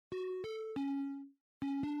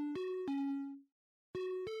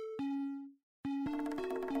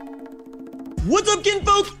What's up,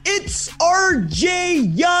 kinfolk? It's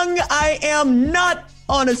RJ Young. I am not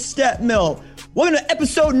on a step mill. Welcome to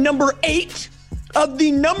episode number 8 of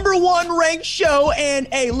the number 1 ranked show. And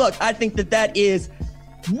hey, look, I think that is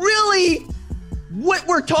really what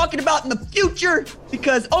we're talking about in the future,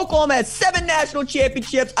 because Oklahoma has 7 national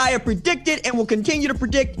championships. I have predicted and will continue to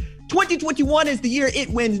predict 2021 is the year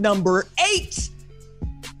it wins number 8.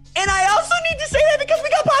 And I also need to say that because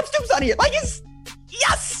we got Pop Stoops on here. Like, it's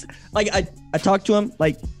yes. Like, I talked to him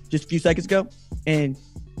like just a few seconds ago, and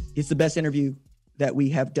it's the best interview that we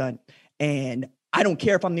have done. And I don't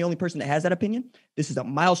care if I'm the only person that has that opinion. This is a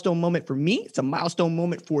milestone moment for me. It's a milestone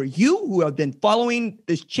moment for you who have been following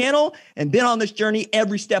this channel and been on this journey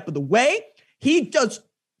every step of the way. He does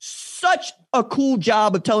such a cool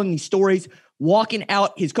job of telling these stories, walking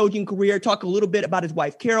out his coaching career, talk a little bit about his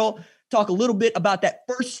wife, Carol, talk a little bit about that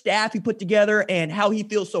first staff he put together and how he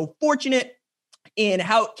feels so fortunate and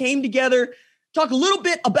how it came together. Talk a little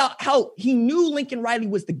bit about how he knew Lincoln Riley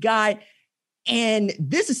was the guy. And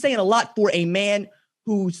this is saying a lot for a man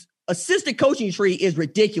whose assistant coaching tree is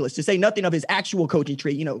ridiculous, to say nothing of his actual coaching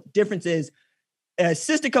tree. You know, difference is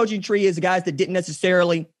assistant coaching tree is the guys that didn't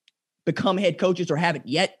necessarily become head coaches or haven't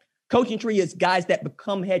yet. Coaching tree is guys that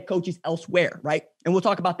become head coaches elsewhere, right? And we'll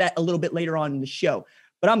talk about that a little bit later on in the show.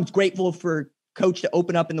 But I'm grateful for Coach to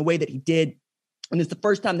open up in the way that he did. And it's the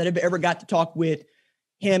first time that I've ever got to talk with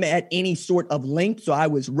him at any sort of length. So I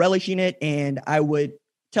was relishing it. And I would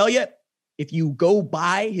tell you, if you go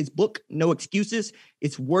buy his book, No Excuses,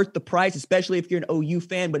 it's worth the price, especially if you're an OU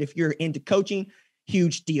fan. But if you're into coaching,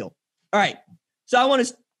 huge deal. All right. So I want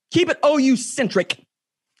to keep it OU centric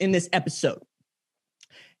in this episode.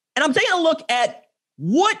 And I'm taking a look at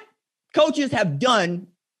what coaches have done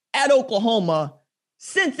at Oklahoma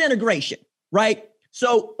since integration, right?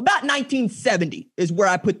 So about 1970 is where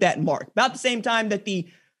I put that mark. About the same time that the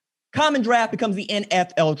common draft becomes the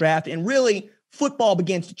NFL draft, and really football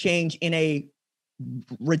begins to change in a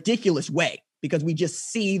ridiculous way because we just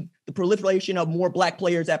see the proliferation of more black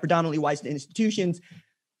players at predominantly white institutions.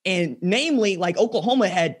 And namely, like Oklahoma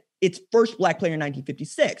had its first black player in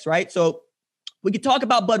 1956, right? So we could talk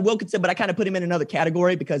about Bud Wilkinson, but I kind of put him in another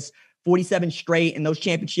category because 47 straight and those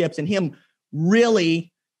championships and him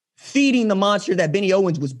really feeding the monster that Benny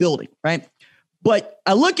Owens was building, right? But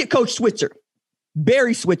I look at Coach Switzer,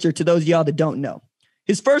 Barry Switzer, to those of y'all that don't know.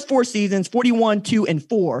 His first 4 seasons, 41, 2, and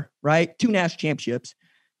 4, right? 2 national championships.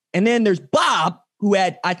 And then there's Bob, who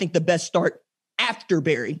had, I think, the best start after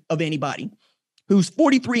Barry of anybody, who's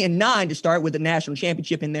 43 and 9 to start with a national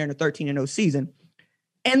championship in there in a 13-0 season.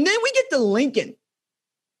 And then we get to Lincoln,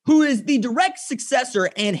 who is the direct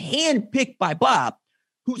successor and handpicked by Bob,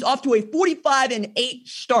 who's off to a 45 and 8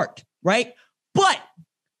 start, right? But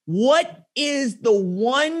what is the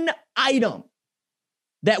one item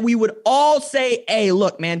that we would all say, hey,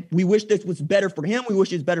 look, man, we wish this was better for him. We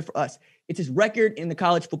wish it was better for us. It's his record in the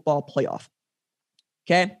college football playoff.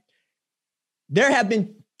 Okay. There have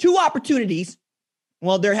been 2 opportunities.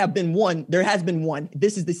 Well, there has been one.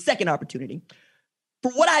 This is the second opportunity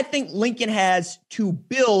for what I think Lincoln has to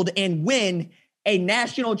build and win a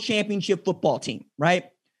national championship football team, right?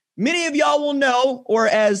 Many of y'all will know, or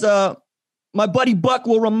as my buddy Buck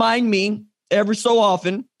will remind me every so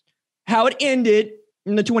often, how it ended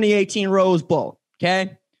in the 2018 Rose Bowl,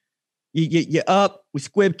 okay? You up with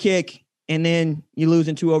squib kick, and then you lose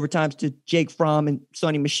in 2 overtimes to Jake Fromm and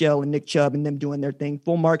Sonny Michel and Nick Chubb and them doing their thing.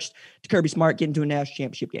 Full marks to Kirby Smart getting to a national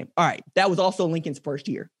championship game. All right, that was also Lincoln's first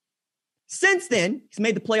year. Since then, he's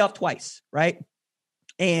made the playoff twice, right?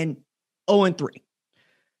 And 0-3.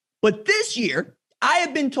 But this year, I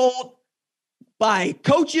have been told by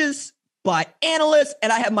coaches, by analysts,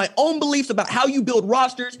 and I have my own beliefs about how you build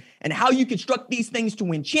rosters and how you construct these things to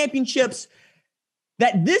win championships,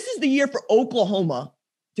 that this is the year for Oklahoma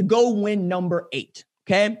to go win number 8,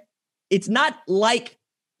 okay? It's not like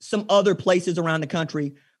some other places around the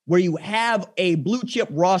country where you have a blue chip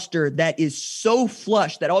roster that is so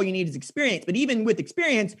flush that all you need is experience. But even with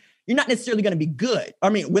experience, you're not necessarily going to be good. I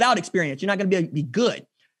mean, without experience, you're not going to be good.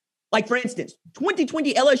 Like, for instance,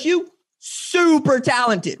 2020 LSU, super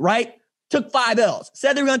talented, right? Took 5 L's.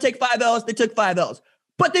 Said they were going to take 5 L's. They took 5 L's.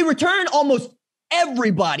 But they returned almost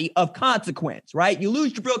everybody of consequence, right? You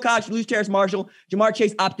lose Jabril Cox, you lose Terrace Marshall. Jamar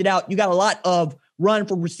Chase opted out. You got a lot of run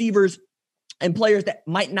for receivers and players that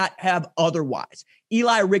might not have otherwise.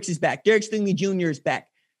 Eli Ricks is back. Derek Stingley Jr. is back.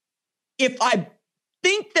 If I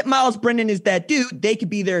think that Miles Brennan is that dude, they could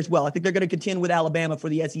be there as well. I think they're going to contend with Alabama for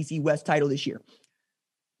the SEC West title this year.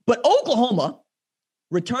 But Oklahoma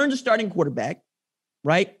returns a starting quarterback,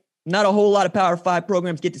 right? Not a whole lot of Power 5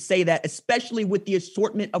 programs get to say that, especially with the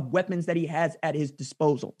assortment of weapons that he has at his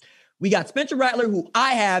disposal. We got Spencer Rattler, who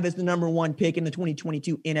I have as the number 1 pick in the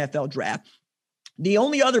 2022 NFL draft. The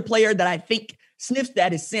only other player that I think sniffs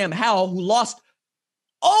that is Sam Howell, who lost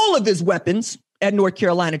all of his weapons at North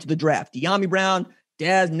Carolina to the draft. De'Ami Brown,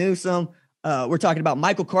 Daz Newsome. We're talking about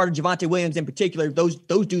Michael Carter, Javonte Williams in particular. Those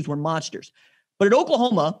dudes were monsters. But at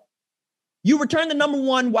Oklahoma, you return the number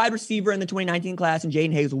 1 wide receiver in the 2019 class in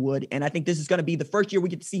Jaden Hazelwood. And I think this is going to be the first year we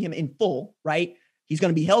get to see him in full, right? He's going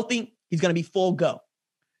to be healthy. He's going to be full go.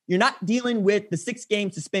 You're not dealing with the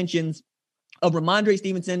 6-game suspensions of Ramondre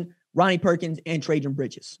Stevenson, Ronnie Perkins, and Trajan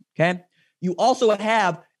Bridges, okay? You also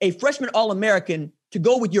have a freshman All-American to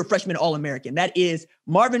go with your freshman All-American. That is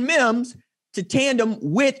Marvin Mims to tandem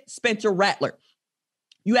with Spencer Rattler.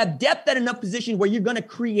 You have depth at enough positions where you're going to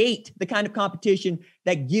create the kind of competition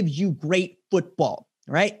that gives you great football,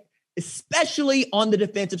 right? Especially on the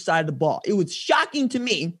defensive side of the ball. It was shocking to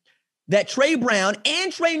me that Trey Brown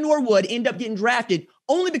and Trey Norwood end up getting drafted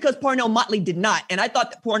only because Parnell Motley did not. And I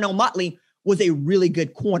thought that Parnell Motley was a really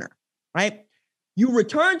good corner, right? You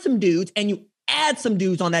return some dudes and you add some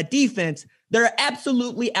dudes on that defense that are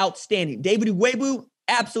absolutely outstanding. David Uwebu,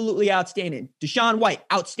 absolutely outstanding. Deshaun White,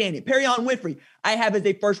 outstanding. Perion Winfrey, I have as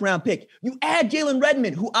a first-round pick. You add Jalen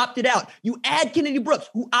Redmond, who opted out. You add Kennedy Brooks,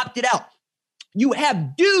 who opted out. You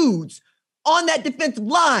have dudes on that defensive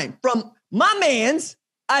line from my man's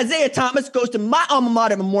Isaiah Thomas goes to my alma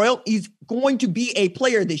mater, Memorial. He's going to be a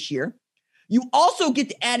player this year. You also get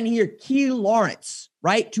to add in here Key Lawrence,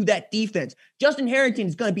 right, to that defense. Justin Harrington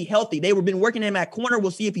is going to be healthy. They were been working him at corner.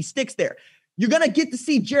 We'll see if he sticks there. You're going to get to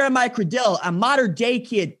see Jeremiah Cradell, a modern day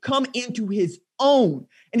kid, come into his own.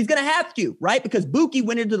 And he's going to have to, right? Because Buki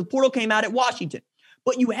went into the portal, came out at Washington.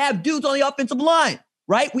 But you have dudes on the offensive line,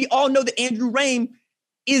 right? We all know that Andrew Rame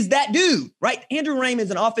is that dude, right? Andrew Rame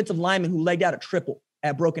is an offensive lineman who legged out a triple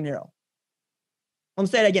at Broken Arrow. I'm going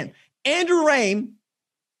to say that again. Andrew Rame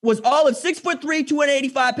was all of 6'3",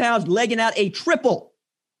 285 pounds, legging out a triple.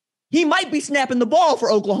 He might be snapping the ball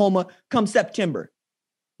for Oklahoma come September.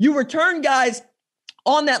 You return guys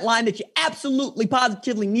on that line that you absolutely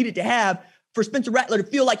positively needed to have for Spencer Rattler to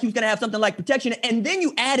feel like he was going to have something like protection. And then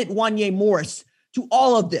you added Wanye Morris to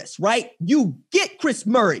all of this, right? You get Chris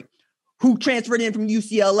Murray, who transferred in from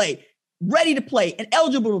UCLA, ready to play and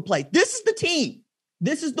eligible to play. This is the team.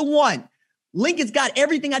 This is the one. Lincoln's got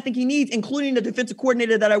everything I think he needs, including the defensive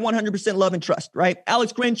coordinator that I 100% love and trust, right?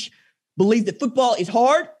 Alex Grinch believes that football is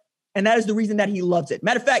hard, and that is the reason that he loves it.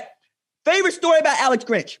 Matter of fact, favorite story about Alex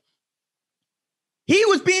Grinch. He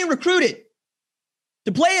was being recruited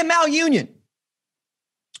to play in Mount Union,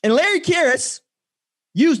 and Larry Karras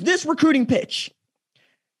used this recruiting pitch.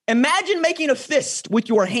 Imagine making a fist with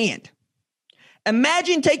your hand.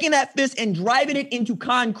 Imagine taking that fist and driving it into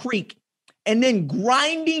concrete and then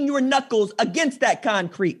grinding your knuckles against that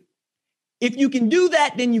concrete. If you can do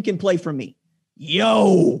that, then you can play for me.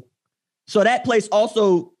 Yo. So that place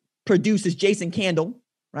also produces Jason Candle,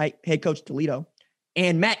 right? Head coach Toledo,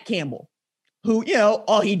 and Matt Campbell, who, you know,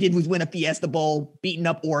 all he did was win a Fiesta Bowl, beating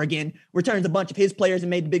up Oregon, returns a bunch of his players and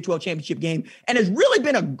made the Big 12 championship game, and has really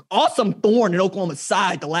been an awesome thorn in Oklahoma's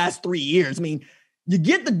side the last 3 years. I mean, you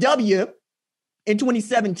get the W in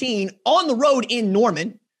 2017 on the road in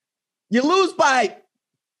Norman. You lose by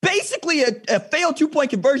basically a failed 2-point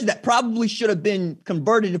conversion that probably should have been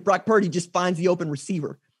converted if Brock Purdy just finds the open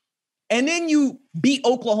receiver. And then you beat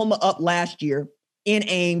Oklahoma up last year in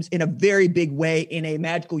Ames in a very big way in a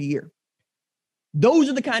magical year. Those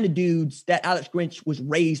are the kind of dudes that Alex Grinch was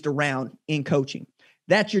raised around in coaching.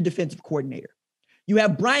 That's your defensive coordinator. You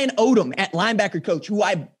have Brian Odom at linebacker coach, who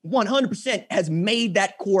I 100% has made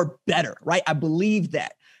that core better, right? I believe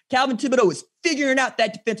that. Calvin Thibodeau is figuring out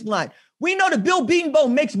that defensive line. We know that Bill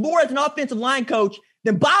Bedenbaugh makes more as an offensive line coach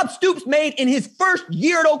than Bob Stoops made in his first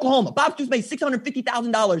year at Oklahoma. Bob Stoops made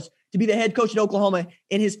 $650,000 to be the head coach at Oklahoma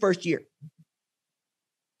in his first year.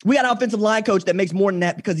 We got an offensive line coach that makes more than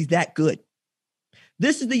that because he's that good.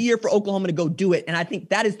 This is the year for Oklahoma to go do it, and I think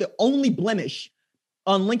that is the only blemish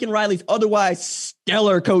on Lincoln Riley's otherwise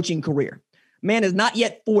stellar coaching career. Man is not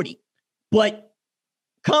yet 40, but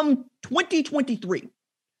come 2023,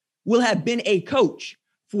 will have been a coach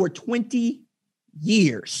for 20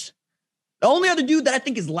 years. The only other dude that I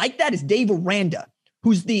think is like that is Dave Aranda,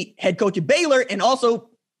 who's the head coach at Baylor and also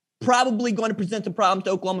probably going to present some problems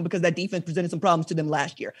to Oklahoma because that defense presented some problems to them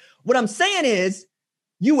last year. What I'm saying is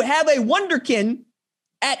you have a wonderkin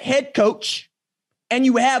at head coach and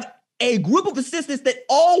you have a group of assistants that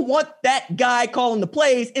all want that guy calling the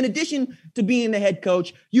plays. In addition to being the head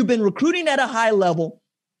coach, you've been recruiting at a high level.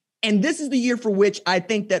 And this is the year for which I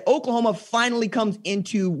think that Oklahoma finally comes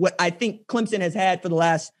into what I think Clemson has had for the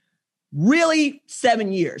last really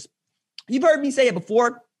 7 years. You've heard me say it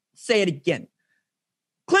before. say it again.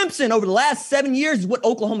 Clemson over the last 7 years is what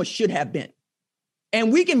Oklahoma should have been.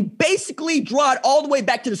 And we can basically draw it all the way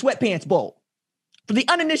back to the Sweatpants Bowl. For the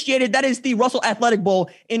uninitiated, that is the Russell Athletic Bowl,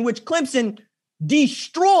 in which Clemson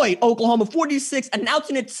destroyed Oklahoma 46,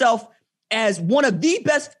 announcing itself as one of the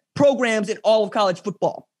best programs in all of college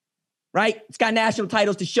football, right? It's got national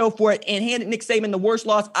titles to show for it and handed Nick Saban the worst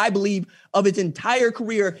loss, I believe, of his entire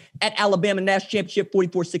career at Alabama national championship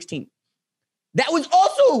 44-16. That was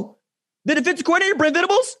also the defensive coordinator, Brent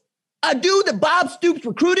Venables, a dude that Bob Stoops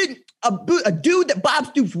recruited, a dude that Bob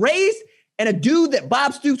Stoops raised, and a dude that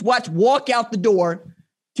Bob Stoops watched walk out the door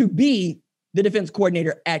to be the defense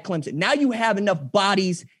coordinator at Clemson. Now you have enough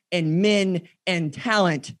bodies and men and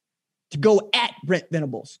talent to go at Brent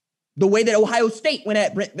Venables the way that Ohio State went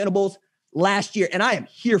at Brent Venables last year. And I am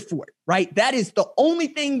here for it, right? That is the only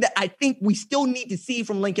thing that I think we still need to see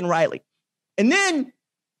from Lincoln Riley. And then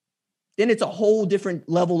it's a whole different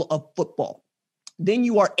level of football. Then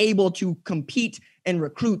you are able to compete and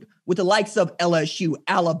recruit with the likes of LSU,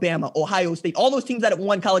 Alabama, Ohio State, all those teams that have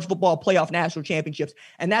won college football playoff national championships.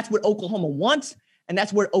 And that's what Oklahoma wants, and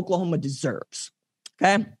that's what Oklahoma deserves.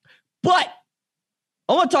 Okay? But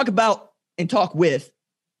I want to talk about and talk with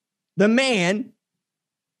the man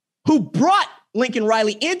who brought Lincoln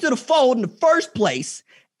Riley into the fold in the first place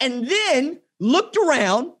and then looked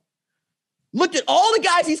around, looked at all the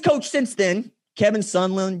guys he's coached since then, Kevin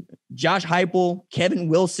Sumlin, Josh Heupel, Kevin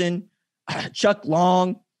Wilson, Chuck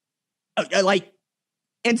Long,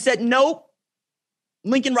 and said, nope,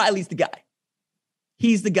 Lincoln Riley's the guy.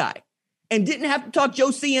 He's the guy. And didn't have to talk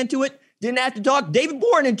Joe C into it, didn't have to talk David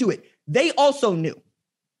Bourne into it. They also knew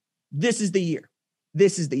this is the year.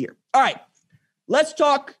 This is the year. All right, let's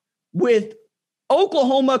talk with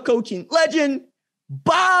Oklahoma coaching legend,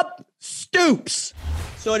 Bob Stoops.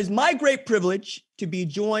 So it is my great privilege to be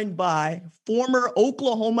joined by former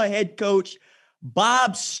Oklahoma head coach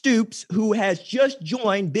Bob Stoops, who has just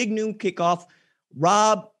joined Big Noon Kickoff.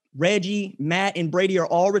 Rob, Reggie, Matt, and Brady are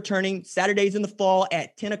all returning Saturdays in the fall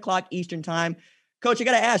at 10 o'clock Eastern time. Coach, I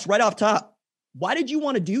got to ask right off top, why did you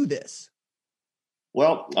want to do this?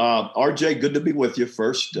 Well, RJ, good to be with you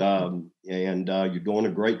first. And you're doing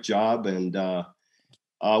a great job. And,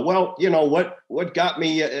 well, you know, what got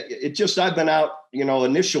me, I've been out, you know,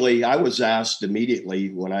 initially I was asked immediately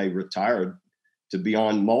when I retired to be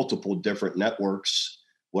on multiple different networks,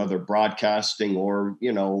 whether broadcasting or,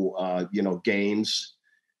 games,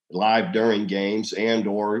 live during games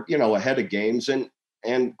or, ahead of games.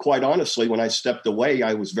 And quite honestly, when I stepped away,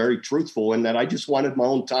 I was very truthful in that I just wanted my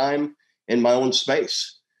own time in my own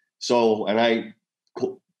space. So, and I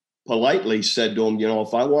politely said to him,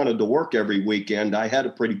 if I wanted to work every weekend, I had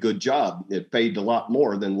a pretty good job. It paid a lot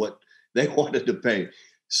more than what they wanted to pay.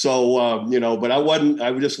 So, but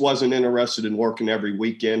I just wasn't interested in working every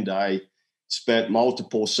weekend. I spent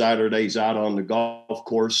multiple Saturdays out on the golf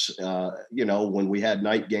course, when we had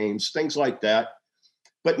night games, things like that.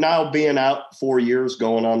 But now being out 4 years,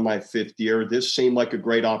 going on my fifth year, this seemed like a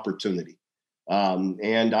great opportunity.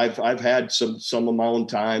 And I've had some of my own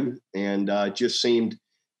time, and it just seemed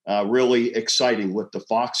really exciting with the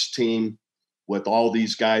Fox team, with all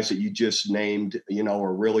these guys that you just named,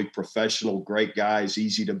 are really professional, great guys,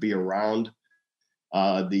 easy to be around.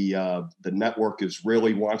 The network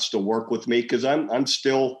really wants to work with me because I'm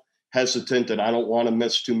still hesitant that I don't want to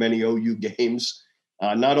miss too many OU games,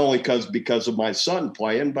 not only because of my son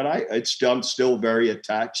playing, but I'm still very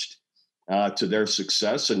attached to their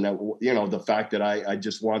success, and that, the fact that I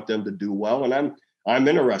just want them to do well, and I'm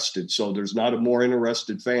interested. So there's not a more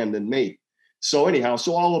interested fan than me. So anyhow,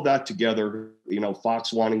 all of that together,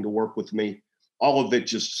 Fox wanting to work with me, all of it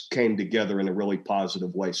just came together in a really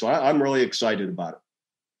positive way. So I'm really excited about it.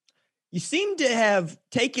 You seem to have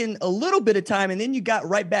taken a little bit of time, and then you got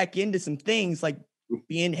right back into some things like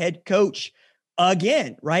being head coach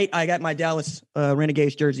again, right? I got my Dallas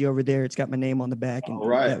Renegades jersey over there. It's got my name on the back, and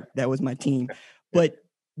right. that was my team. But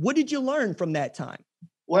what did you learn from that time?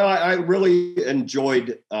 Well, I really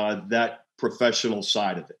enjoyed that professional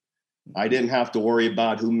side of it. I didn't have to worry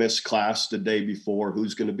about who missed class the day before,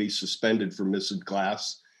 who's going to be suspended for missing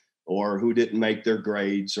class, or who didn't make their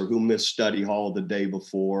grades, or who missed study hall the day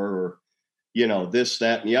before, or, this,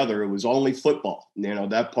 that, and the other. It was only football.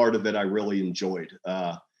 That part of it I really enjoyed.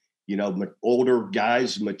 Older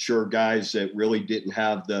guys, mature guys that really didn't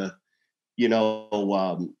have the,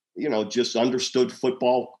 just understood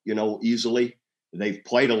football, easily. They've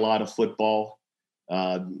played a lot of football.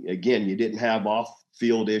 Again, you didn't have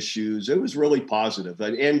off-field issues. It was really positive.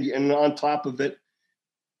 And on top of it,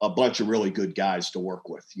 a bunch of really good guys to work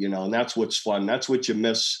with, and that's what's fun. That's what you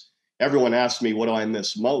miss everyone asked me, what do I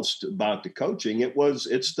miss most about the coaching?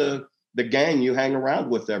 It's the gang you hang around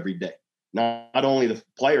with every day. Not only the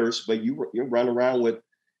players, but you run around with,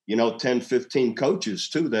 10, 15 coaches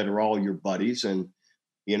too, that are all your buddies. And,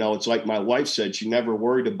 it's like my wife said, she never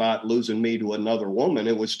worried about losing me to another woman.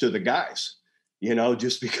 It was to the guys,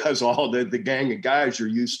 just because all the gang of guys you're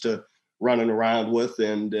used to running around with.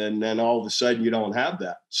 And then all of a sudden you don't have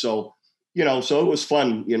that. So, so it was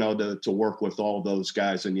fun, to work with all those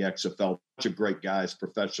guys in the XFL. Bunch of great guys,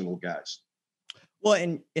 professional guys. Well,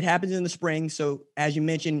 and it happens in the spring. So as you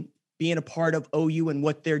mentioned, being a part of OU and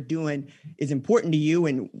what they're doing is important to you.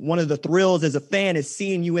 And one of the thrills as a fan is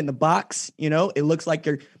seeing you in the box. It looks like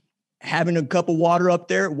you're having a cup of water up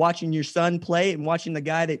there, watching your son play and watching the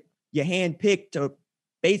guy that you handpicked to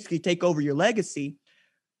basically take over your legacy.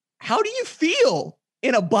 How do you feel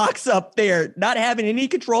in a box up there, not having any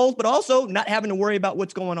controls, but also not having to worry about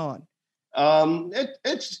what's going on?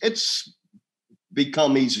 It's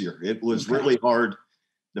become easier. It was really hard.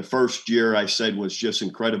 The first year I said was just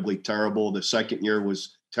incredibly terrible. The second year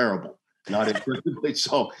was terrible, not incredibly.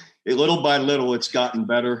 So little by little, it's gotten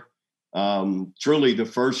better. Truly, the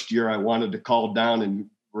first year I wanted to call down and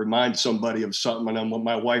remind somebody of something. And then when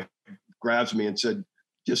my wife grabs me and said,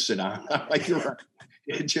 just sit down. I'm like, you're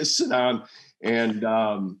right. Just sit down. And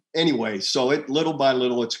anyway, so little by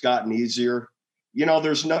little, it's gotten easier.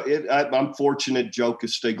 I'm fortunate. Joe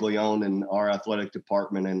Castiglione and our athletic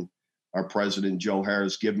department and our president, Joe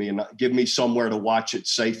Harris, give me somewhere to watch it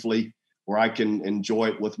safely where I can enjoy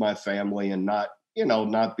it with my family and not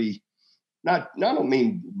be, I don't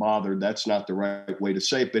mean bothered. That's not the right way to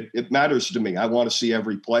say it, but it matters to me. I want to see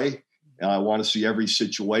every play. I want to see every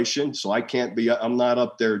situation. So I'm not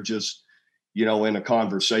up there just, in a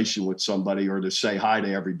conversation with somebody or to say hi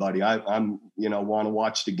to everybody. I'm want to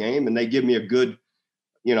watch the game, and they give me a good,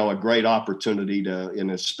 a great opportunity in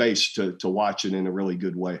a space to watch it in a really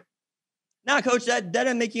good way. Nah, Coach, that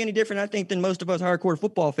doesn't make you any different, I think, than most of us hardcore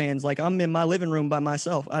football fans. Like, I'm in my living room by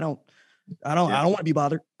myself. I don't want to be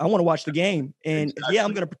bothered. I want to watch the game. And exactly.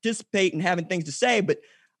 I'm going to participate in having things to say, but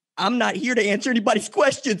I'm not here to answer anybody's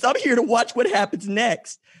questions. I'm here to watch what happens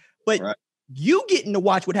next. But you getting to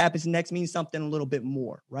watch what happens next means something a little bit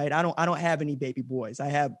more, right? I don't have any baby boys. I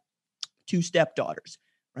have 2 stepdaughters,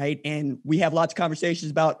 right? And we have lots of conversations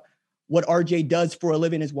about what RJ does for a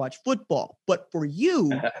living is watch football. But for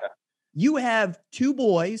you, you have 2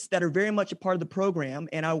 boys that are very much a part of the program.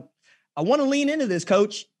 And I want to lean into this,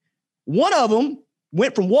 Coach. One of them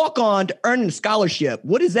went from walk-on to earning a scholarship.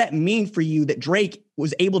 What does that mean for you that Drake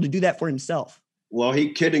was able to do that for himself? Well,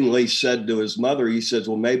 he kiddingly said to his mother, he says,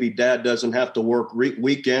 well, maybe Dad doesn't have to work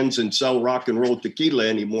weekends and sell rock and roll tequila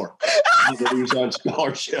anymore. He's on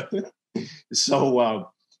scholarship.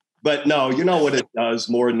 So, but no, you know what it does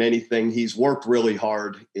more than anything? He's worked really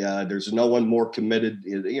hard. There's no one more committed.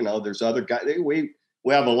 There's other guys. We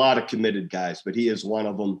have a lot of committed guys, but he is one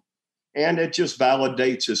of them. And it just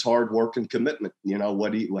validates his hard work and commitment.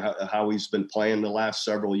 How he's been playing the last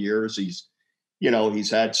several years. He's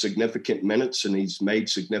had significant minutes and he's made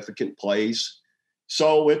significant plays.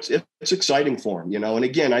 So it's exciting for him, and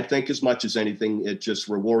again, I think as much as anything, it's just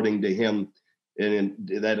rewarding to him and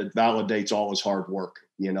that it validates all his hard work,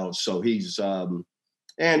 so he's, and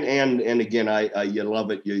again, you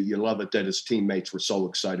love it. You love it that his teammates were so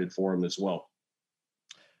excited for him as well.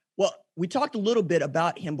 Well, we talked a little bit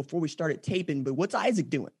about him before we started taping, but what's Isaac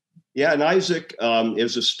doing? Yeah. And Isaac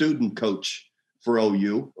is a student coach for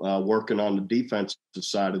OU, working on the defensive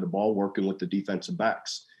side of the ball, working with the defensive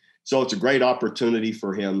backs. So it's a great opportunity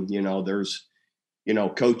for him. There's,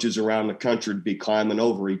 coaches around the country to be climbing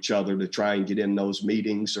over each other to try and get in those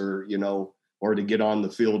meetings or to get on the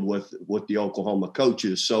field with the Oklahoma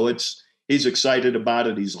coaches. So he's excited about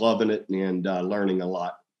it. He's loving it and learning a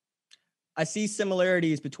lot. I see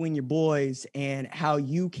similarities between your boys and how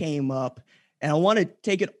you came up. And I want to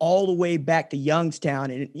take it all the way back to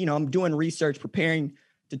Youngstown. And, I'm doing research, preparing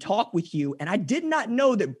to talk with you. And I did not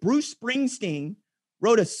know that Bruce Springsteen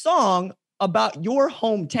wrote a song about your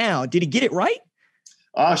hometown. Did he get it right?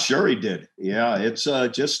 Sure he did. Yeah, it's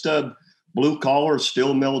just a blue-collar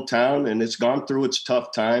steel mill town, and it's gone through its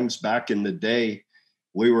tough times. Back in the day,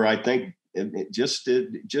 we were, I think, just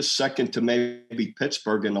second to maybe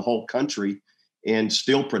Pittsburgh in the whole country in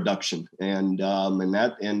steel production. And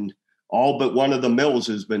all but one of the mills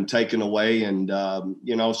has been taken away. And,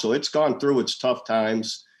 so it's gone through its tough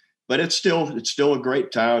times, but it's still a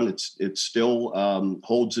great town. It still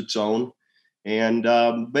holds its own. And,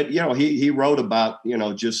 but, he wrote about,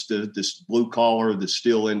 just this blue collar, the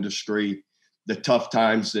steel industry, the tough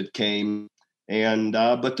times that came.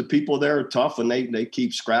 But the people there are tough, and they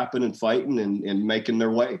keep scrapping and fighting and making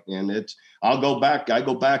their way. And I go back.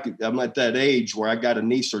 I'm at that age where I got a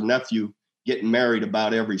niece or nephew getting married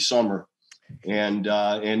about every summer. And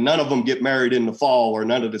none of them get married in the fall, or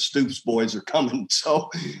none of the Stoops boys are coming. So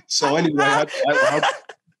anyway,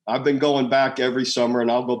 I've been going back every summer, and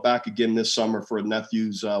I'll go back again this summer for a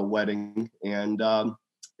nephew's wedding. And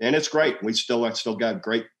it's great. I still got a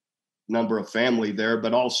great number of family there,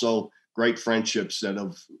 but also great friendships that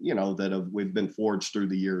we've been forged through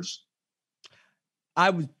the years. I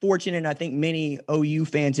was fortunate, and I think many OU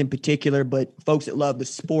fans in particular, but folks that love the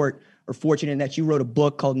sport are fortunate that you wrote a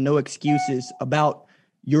book called No Excuses about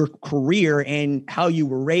your career and how you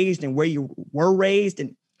were raised and where you were raised.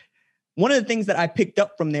 And one of the things that I picked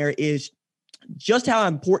up from there is just how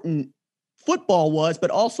important football was,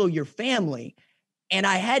 but also your family. And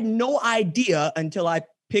I had no idea until I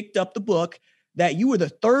picked up the book that you were the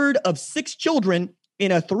third of 6 children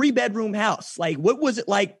in a 3-bedroom house. Like, what was it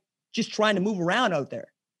like just trying to move around out there?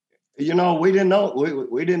 We didn't know. We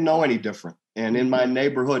didn't know any different. And in my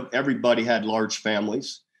neighborhood, everybody had large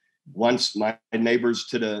families. Once my neighbors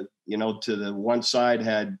to the one side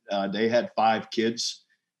had 5 kids.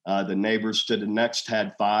 The neighbors to the next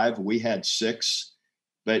had 5. We had 6.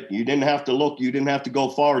 But you didn't have to look. You didn't have to go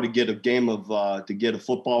far to get a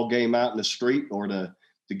football game out in the street, or to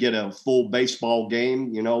get a full baseball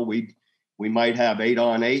game. We might have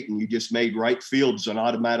 8-on-8, and you just made right fields an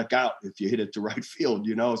automatic out if you hit it to right field.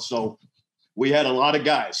 So we had a lot of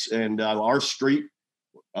guys, and our street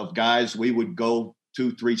of guys, we would go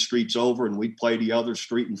 2-3 streets over, and we'd play the other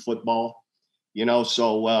street in football.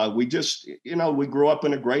 So we just, we grew up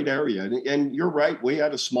in a great area. And you're right, we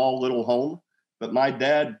had a small little home, but my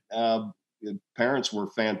dad, parents were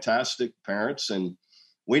fantastic parents, and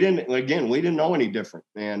we didn't know any different.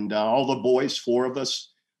 And all the boys, 4 of us,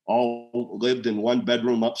 all lived in 1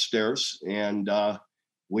 bedroom upstairs, and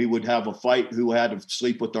we would have a fight who had to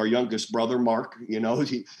sleep with our youngest brother, Mark.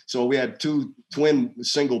 So we had 2 twin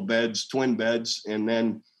beds, and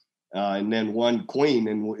then 1 queen,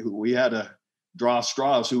 and we had to draw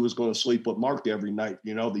straws who was going to sleep with Mark every night.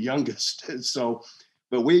 The youngest. So,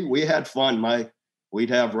 but we had fun. We'd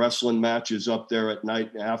have wrestling matches up there at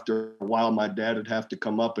night. After a while, my dad would have to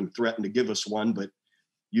come up and threaten to give us one, but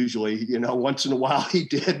usually, once in a while he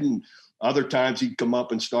did. And other times he'd come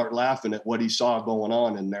up and start laughing at what he saw going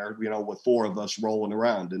on in there, with 4 of us rolling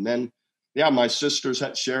around. And then, my sisters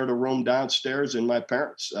had shared a room downstairs, and my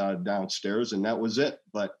parents downstairs, and that was it.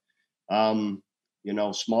 But,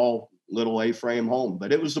 small little A-frame home,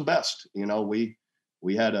 but it was the best.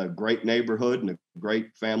 We had a great neighborhood and a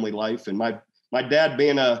great family life. And my dad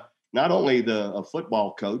being not only a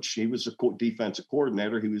football coach, he was a defensive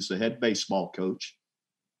coordinator. He was the head baseball coach.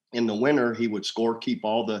 In the winter, he would keep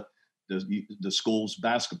all the school's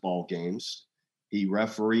basketball games. He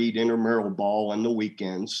refereed intramural ball on the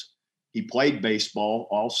weekends. He played baseball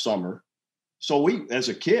all summer. So as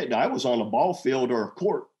a kid, I was on a ball field or a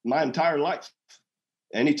court my entire life.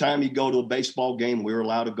 Anytime he'd go to a baseball game, we were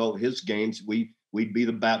allowed to go to his games. We'd be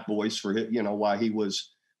the bat boys for him, while he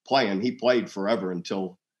was playing. He played forever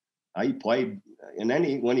until he played. And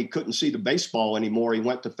then when he couldn't see the baseball anymore, he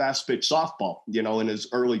went to fast pitch softball, in his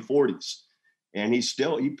early 40s. And he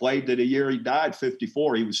played to the year he died,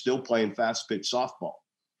 54. He was still playing fast pitch softball.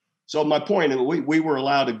 So my point, we were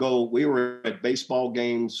allowed to go. We were at baseball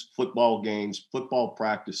games, football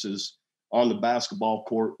practices, on the basketball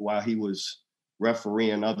court while he was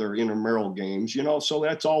refereeing other intramural games, so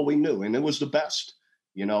that's all we knew. And it was the best,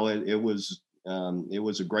 it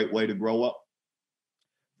was a great way to grow up.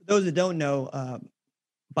 For those that don't know,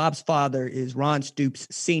 Bob's father is Ron Stoops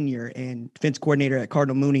Sr. and defense coordinator at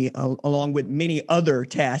Cardinal Mooney, along with many other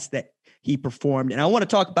tasks that he performed. And I want to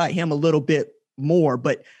talk about him a little bit more,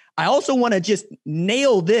 but I also want to just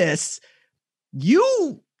nail this.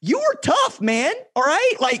 You were tough, man. All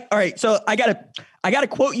right. All right. So I gotta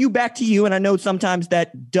quote you back to you. And I know sometimes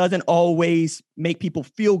that doesn't always make people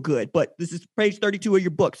feel good, but this is page 32 of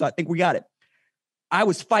your book. So I think we got it. I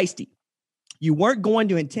was feisty. You weren't going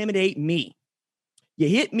to intimidate me. You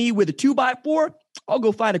hit me with a 2x4. I'll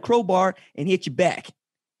go find a crowbar and hit you back.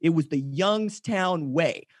 It was the Youngstown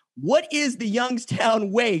way. What is the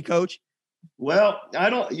Youngstown way, Coach? Well, I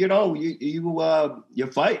don't, you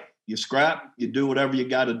fight. You scrap, you do whatever you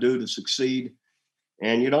got to do to succeed,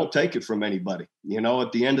 and you don't take it from anybody.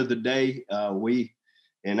 At the end of the day,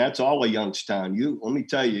 and that's all of Youngstown. Let me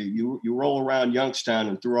tell you, you roll around Youngstown,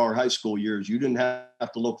 and through our high school years, you didn't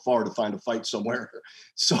have to look far to find a fight somewhere.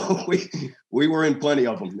 So we were in plenty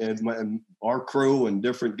of them, and our crew and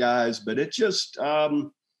different guys. But it just,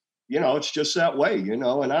 it's just that way,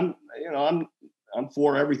 And I'm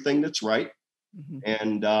for everything that's right. Mm-hmm.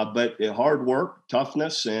 And but hard work,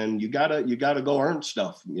 toughness, and you gotta go earn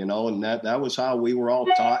stuff, and that was how we were all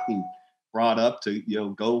taught and brought up to,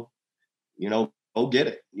 go get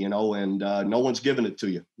it, and no one's giving it to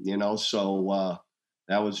you, so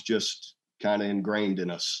that was just kind of ingrained in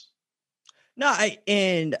us. No,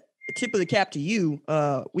 and tip of the cap to you.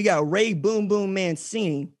 We got Ray Boom Boom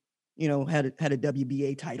Mancini, had a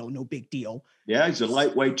WBA title, no big deal. Yeah, he's a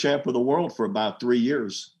lightweight champ of the world for about 3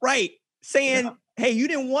 years. Right. Saying, hey, you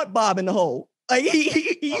didn't want Bob in the hole. Like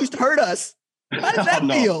he used to hurt us. How does that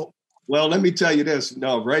feel? Well, let me tell you this.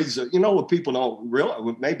 No, Ray's, what people don't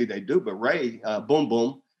realize, maybe they do, but Ray Boom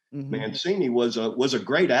Boom Mancini was a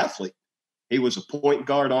great athlete. He was a point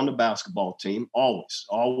guard on the basketball team,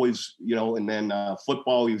 always, and then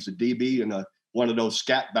football, he was a DB and one of those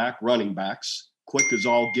scat back running backs, quick as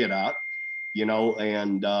all get out,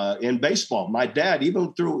 and in baseball, my dad,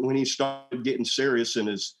 even when he started getting serious in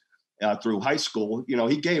his through high school,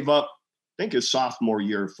 he gave up, I think his sophomore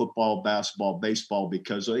year, football, basketball, baseball,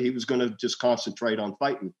 because he was going to just concentrate on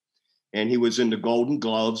fighting. And he was in the Golden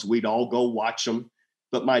Gloves. We'd all go watch him.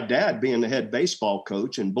 But my dad, being the head baseball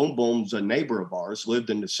coach, and Boom Boom's a neighbor of ours, lived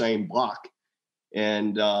in the same block.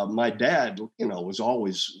 And my dad, was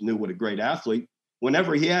always knew what a great athlete.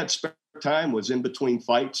 Whenever he had spare time, was in between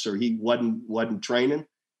fights or he wasn't training,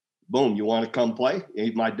 boom, you want to come play?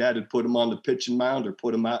 My dad had put him on the pitching mound or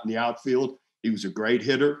put him out in the outfield. He was a great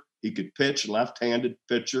hitter. He could pitch, left-handed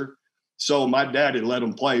pitcher. So my dad had let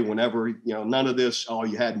him play whenever, none of this, oh,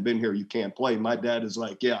 you hadn't been here, you can't play. My dad is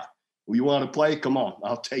like, yeah, you want to play? Come on,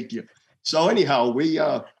 I'll take you. So anyhow, when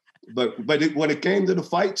it came to the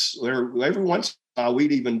fights, every once in a while,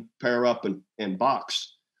 we'd even pair up and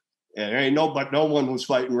box. And no one was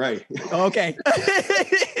fighting Ray. Okay.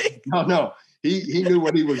 No. He knew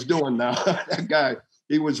what he was doing now. That guy,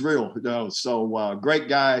 he was real. So great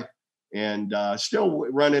guy. And still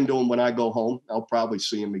run into him when I go home. I'll probably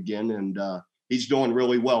see him again. And he's doing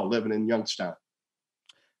really well living in Youngstown.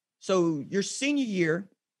 So your senior year,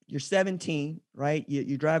 you're 17, right?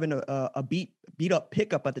 You're driving a beat up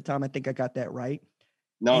pickup at the time. I think I got that right.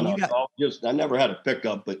 No, I never had a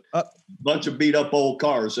pickup, but a bunch of beat up old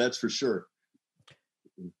cars, that's for sure.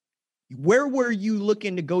 Where were you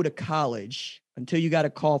looking to go to college until you got a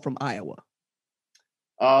call from Iowa?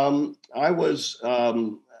 I was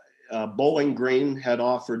Bowling Green had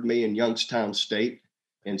offered me in Youngstown State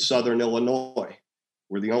and Southern Illinois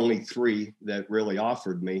were the only three that really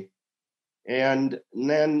offered me. And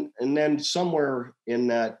then somewhere in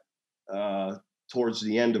that towards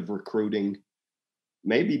the end of recruiting,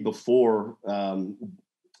 maybe before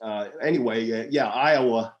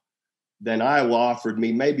Iowa. Then Iowa offered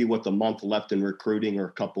me maybe with a month left in recruiting or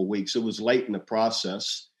a couple of weeks. It was late in the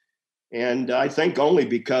process. And I think only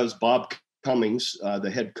because Bob Cummings,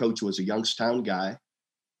 the head coach, was a Youngstown guy,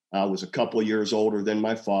 was a couple of years older than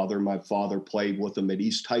my father. My father played with him at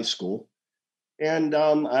East High School. And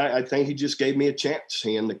I think he just gave me a chance.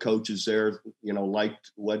 He and the coaches there,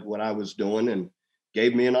 liked what I was doing and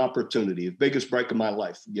gave me an opportunity. The biggest break of my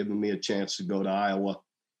life, giving me a chance to go to Iowa.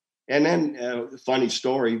 And then, funny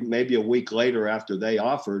story, maybe a week later after they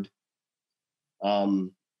offered,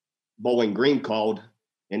 Bowling Green called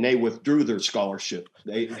and they withdrew their scholarship.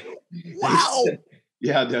 Wow.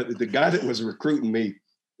 The guy that was recruiting me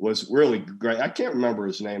was really great. I can't remember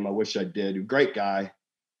his name. I wish I did. Great guy.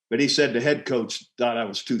 But he said the head coach thought I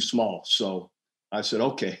was too small. So I said,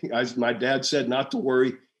 okay. My dad said not to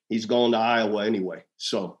worry. He's going to Iowa anyway.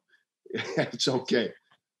 So it's okay.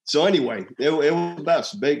 So anyway, it was the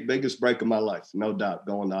best, biggest break of my life, no doubt,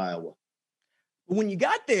 going to Iowa. When you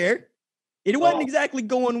got there, it wasn't exactly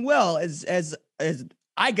going well as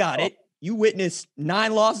I got it. You witnessed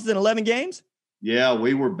 9 losses in 11 games? Yeah,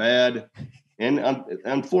 we were bad. And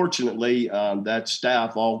unfortunately, that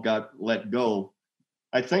staff all got let go.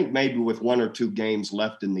 I think maybe with 1 or 2 games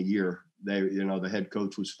left in the year, the head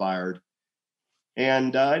coach was fired.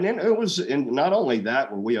 And then it was, and not only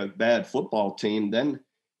that, were we a bad football team, then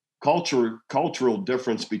cultural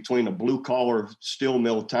difference between a blue collar steel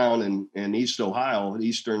mill town and East Ohio,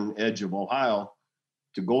 eastern edge of Ohio,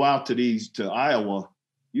 to go out to Iowa,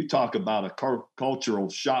 you talk about a cultural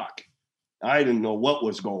shock. I didn't know what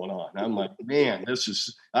was going on. I'm like, man,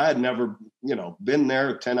 I had never, been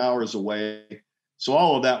there 10 hours away. So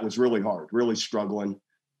all of that was really hard, really struggling.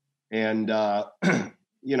 And, had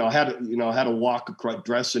to walk across,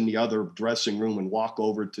 dress in the other dressing room and walk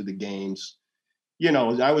over to the games.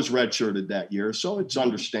 I was redshirted that year, so it's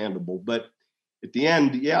understandable. But at the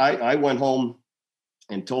end, I went home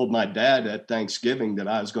and told my dad at Thanksgiving that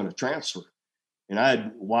I was going to transfer.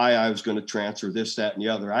 And why I was going to transfer, this, that, and the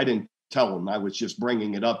other. I didn't tell him. I was just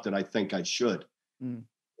bringing it up that I think I should. Mm.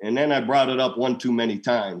 And then I brought it up one too many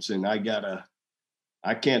times, and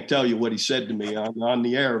I can't tell you what he said to me on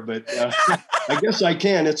the air, but I guess I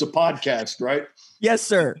can. It's a podcast, right? Yes,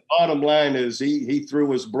 sir. The bottom line is he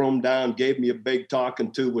threw his broom down, gave me a big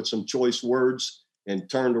talking to with some choice words, and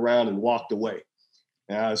turned around and walked away.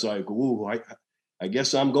 And I was like, ooh, I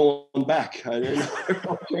guess I'm going back. I didn't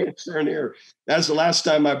know in here. That's the last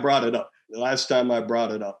time I brought it up.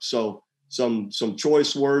 So some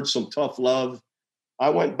choice words, some tough love. I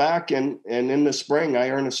went back and in the spring I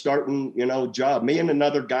earned a starting, job. Me and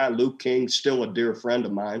another guy, Luke King, still a dear friend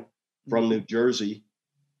of mine from New Jersey.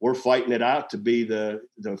 We're fighting it out to be the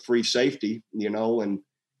free safety, and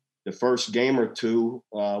the first game or two,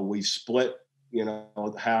 we split,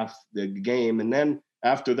 half the game. And then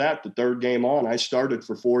after that, the third game on, I started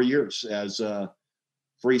for 4 years as a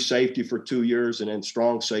free safety for 2 years and then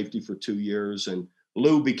strong safety for 2 years. And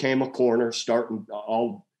Lou became a corner, starting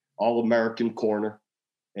all American corner.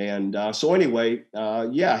 And so anyway,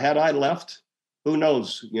 had I left, who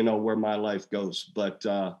knows, where my life goes. But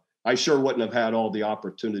I sure wouldn't have had all the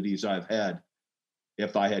opportunities I've had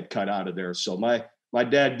if I had cut out of there. So my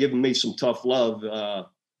dad giving me some tough love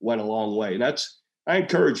went a long way. And I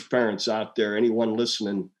encourage parents out there, anyone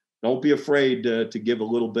listening, don't be afraid to give a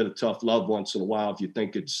little bit of tough love once in a while if you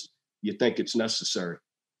think it's necessary.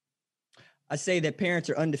 I say that parents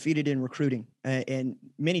are undefeated in recruiting, and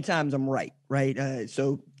many times I'm right?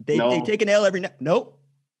 So they take an L every night. Nope.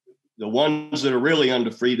 The ones that are really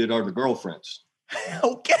undefeated are the girlfriends.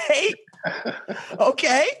 Okay.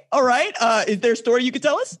 Okay. All right. Is there a story you could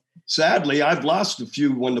tell us? Sadly, I've lost a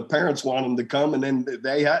few when the parents want them to come and then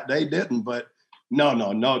they didn't. But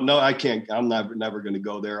no, I can't. I'm never going to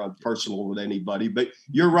go there on personal with anybody. But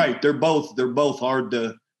you're right. They're both hard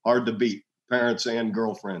to beat, parents and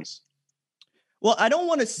girlfriends. Well, I don't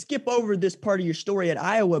want to skip over this part of your story at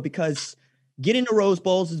Iowa because getting to Rose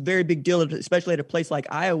Bowls is a very big deal, especially at a place like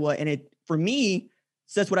Iowa. And it, for me,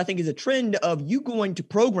 sets what I think is a trend of you going to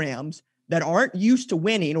programs that aren't used to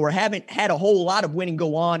winning or haven't had a whole lot of winning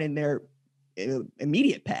go on in their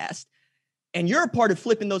immediate past. And you're a part of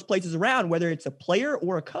flipping those places around, whether it's a player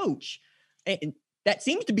or a coach. And that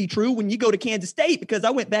seems to be true when you go to Kansas State, because I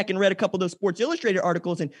went back and read a couple of those Sports Illustrated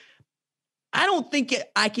articles, and I don't think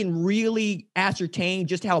I can really ascertain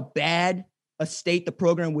just how bad a state the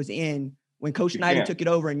program was in when Coach Snyder took it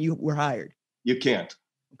over and you were hired. You can't.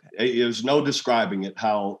 Okay. There's no describing it,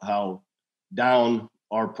 how down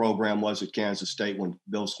our program was at Kansas State when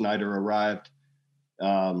Bill Snyder arrived.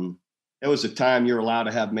 It was a time you're allowed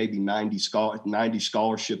to have maybe 90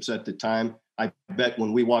 scholarships at the time. I bet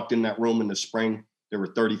when we walked in that room in the spring, there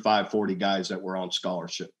were 35, 40 guys that were on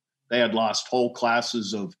scholarship. They had lost whole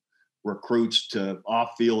classes of recruits to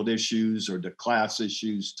off-field issues or to class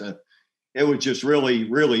issues. It was just really,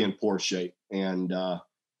 really in poor shape. And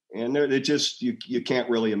it just, you can't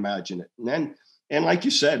really imagine it. And like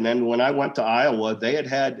you said, and then when I went to Iowa, they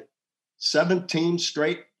had 17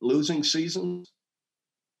 straight losing seasons.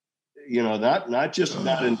 Not just in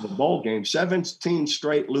the bowl game, 17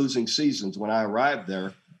 straight losing seasons when I arrived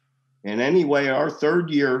there. And anyway, our third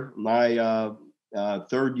year, I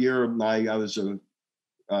was a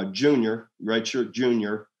junior, redshirt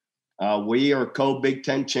junior. We are co-Big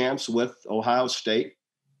Ten champs with Ohio State.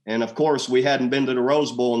 And of course, we hadn't been to the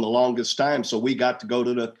Rose Bowl in the longest time. So we got to go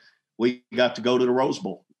to the Rose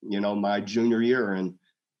Bowl, my junior year, and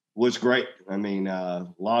was great. I mean, a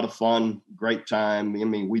lot of fun, great time. I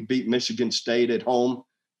mean, we beat Michigan State at home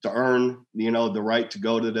to earn, the right to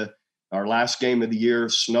go to our last game of the year,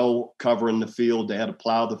 snow covering the field. They had to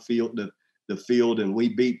plow the field, and we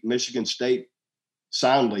beat Michigan State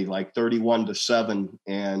soundly, like 31-7,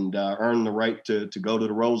 and earned the right to go to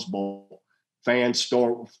the Rose Bowl. Fans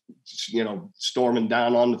storming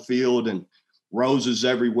down on the field and roses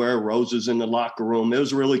everywhere, roses in the locker room. It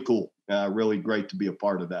was really cool. Really great to be a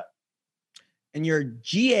part of that. And you're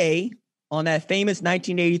GA on that famous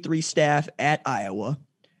 1983 staff at Iowa.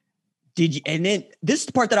 And then this is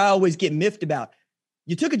the part that I always get miffed about.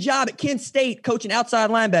 You took a job at Kent State coaching outside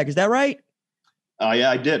linebackers. Is that right?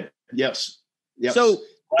 Yeah, I did. Yes. Yep. So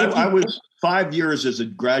I was 5 years as a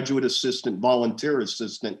graduate assistant, volunteer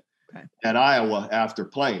assistant at Iowa after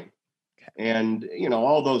playing. And,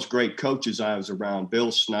 all those great coaches I was around,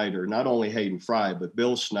 Bill Snyder, not only Hayden Fry, but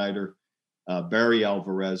Bill Snyder, Barry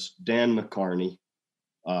Alvarez, Dan McCarney,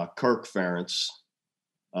 Kirk Ferentz,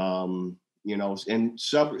 and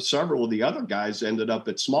several of the other guys ended up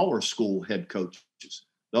at smaller school head coaches.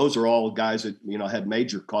 Those are all guys that, had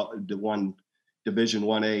major Division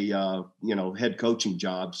 1A, head coaching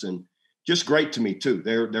jobs. And just great to me too.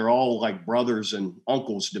 They're all like brothers and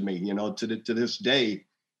uncles to me. To this day,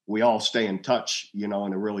 we all stay in touch. In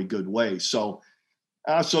a really good way.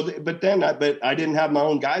 But I didn't have my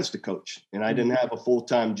own guys to coach, and I didn't have a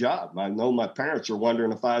full-time job. I know my parents are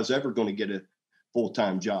wondering if I was ever going to get a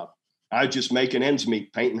full-time job. I was just making ends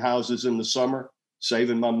meet, painting houses in the summer,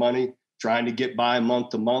 saving my money, trying to get by month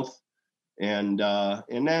to month.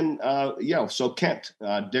 So Kent,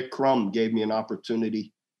 Dick Crum gave me an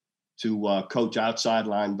opportunity to coach outside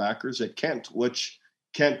linebackers at Kent, which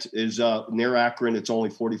Kent is near Akron. It's only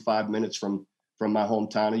 45 minutes from my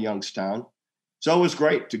hometown of Youngstown. So it was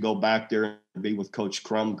great to go back there and be with Coach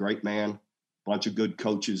Crum, great man, bunch of good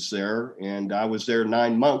coaches there. And I was there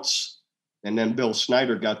 9 months. And then Bill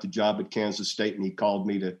Snyder got the job at Kansas State, and he called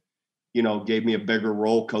me to, gave me a bigger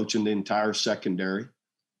role coaching the entire secondary.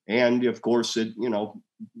 And of course, in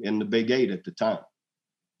the Big 8 at the time.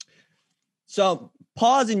 So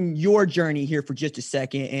pausing your journey here for just a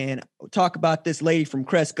second and talk about this lady from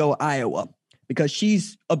Cresco, Iowa, because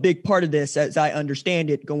she's a big part of this, as I understand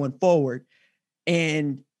it, going forward.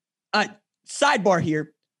 And sidebar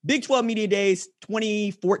here, Big 12 Media Days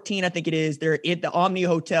 2014, I think it is. They're at the Omni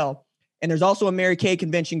Hotel, and there's also a Mary Kay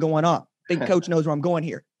convention going on. I think Coach knows where I'm going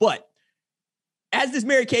here. But as this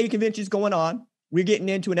Mary Kay convention is going on, we're getting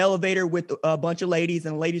into an elevator with a bunch of ladies,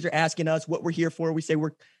 and the ladies are asking us what we're here for. We say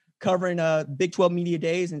we're covering Big 12 Media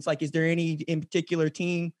Days, and it's like, is there any in particular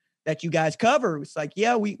team that you guys cover? It's like,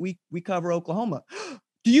 yeah, we cover Oklahoma.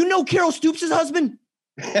 Do you know Carol Stoops' husband?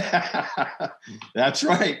 That's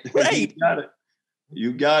right. Right.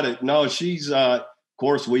 You got it. No, she's, of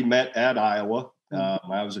course, we met at Iowa.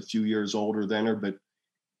 I was a few years older than her, but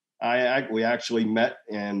we actually met,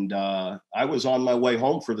 and I was on my way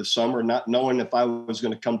home for the summer, not knowing if I was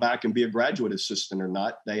going to come back and be a graduate assistant or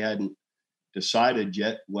not. They hadn't decided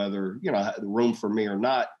yet whether, had the room for me or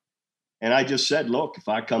not. And I just said, look, if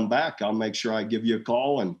I come back, I'll make sure I give you a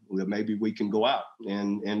call, and maybe we can go out.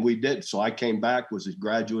 And we did. So I came back, was a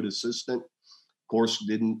graduate assistant. Of course,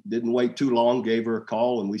 didn't wait too long, gave her a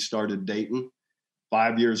call, and we started dating.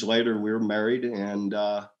 5 years later, we were married.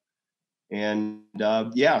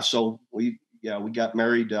 So we got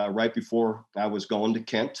married right before I was going to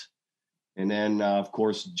Kent. And then, of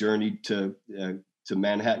course, journeyed to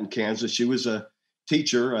Manhattan, Kansas. She was a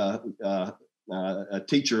teacher, and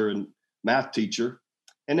math teacher.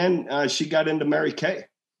 And then she got into Mary Kay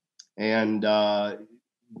and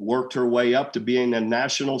worked her way up to being a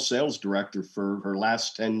national sales director for her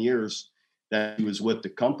last 10 years that she was with the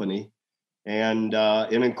company. And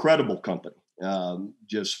an incredible company,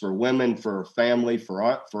 just for women, for her family,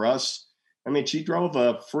 for us. I mean, she drove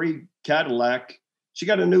a free Cadillac. She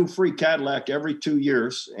got a new free Cadillac every 2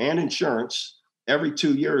 years, and insurance every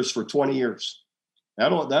 2 years for 20 years.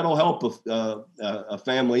 That'll help a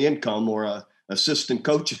family income or a assistant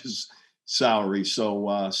coach's salary. So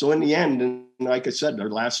in the end, and like I said, her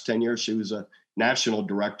last 10 years, she was a national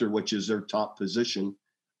director, which is their top position,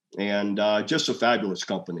 and just a fabulous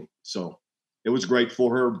company. So it was great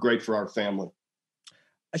for her, great for our family.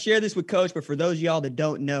 I share this with Coach, but for those of y'all that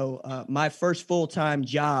don't know, my first full-time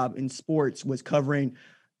job in sports was covering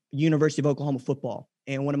University of Oklahoma football.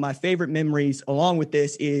 And one of my favorite memories along with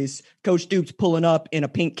this is Coach Stoops pulling up in a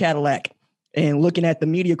pink Cadillac and looking at the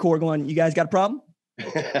media corps going, you guys got a problem?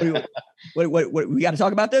 What we got to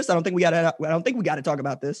talk about this? I don't think we got to talk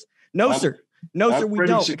about this. No, sir, we don't. I'm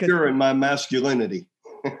pretty secure in my masculinity.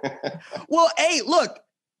 Well, hey, look,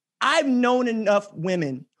 I've known enough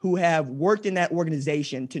women who have worked in that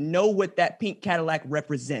organization to know what that pink Cadillac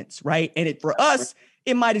represents, right? And for us,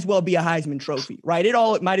 it might as well be a Heisman Trophy, right?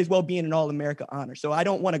 It might as well be an All-America honor. So I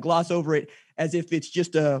don't want to gloss over it as if it's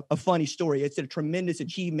just a funny story. It's a tremendous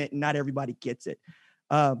achievement, and not everybody gets it.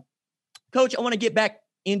 Coach, I want to get back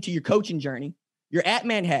into your coaching journey. You're at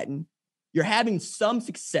Manhattan. You're having some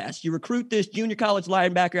success. You recruit this junior college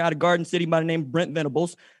linebacker out of Garden City by the name of Brent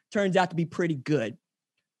Venables. Turns out to be pretty good.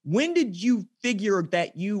 When did you figure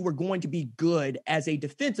that you were going to be good as a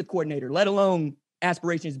defensive coordinator, let alone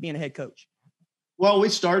aspirations of being a head coach? Well, we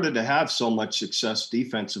started to have so much success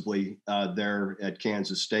defensively there at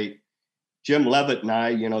Kansas State. Jim Leavitt and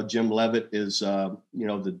I, Jim Leavitt is,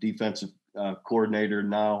 the defensive coordinator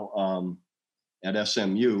now at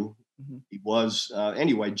SMU. Mm-hmm. He was,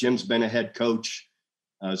 anyway, Jim's been a head coach,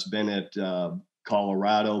 has been at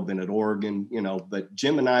Colorado, been at Oregon, but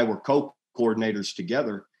Jim and I were co-coordinators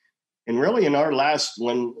together. And really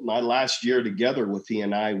my last year together with he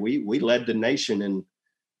and I, we led the nation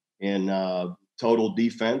in total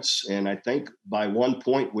defense. And I think by one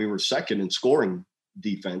point we were second in scoring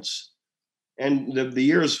defense. and the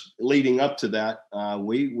years leading up to that,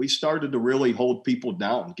 we started to really hold people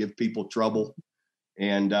down, give people trouble.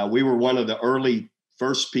 And we were one of the early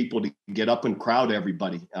first people to get up and crowd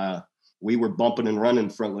everybody. We were bumping and running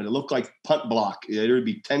from it. It looked like punt block. There would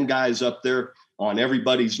be 10 guys up there on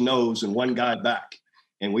everybody's nose and one guy back.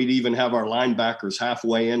 And we'd even have our linebackers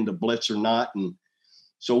halfway into blitz or not. And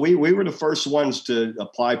so we were the first ones to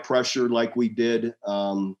apply pressure like we did,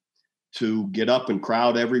 to get up and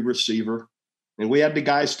crowd every receiver. And we had the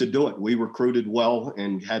guys to do it. We recruited well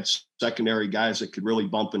and had secondary guys that could really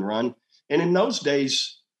bump and run. And in those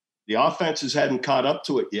days, the offenses hadn't caught up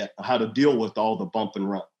to it yet, how to deal with all the bump and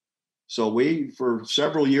run. So for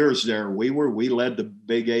several years there, we led the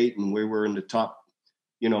Big Eight, and we were in the top,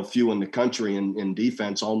 few in the country in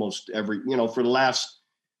defense almost every, for the last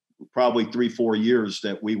probably 3-4 years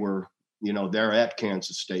that we were, there at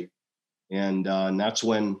Kansas State. And that's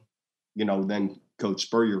when, then Coach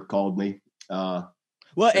Spurrier called me.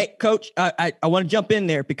 Hey, Coach, I want to jump in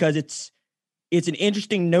there because it's an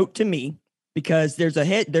interesting note to me, because there's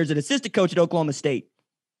an assistant coach at Oklahoma State,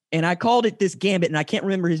 and I called it this gambit, and I can't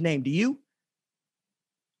remember his name. Do you?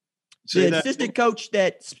 The assistant coach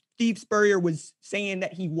that Steve Spurrier was saying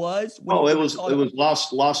that he was. It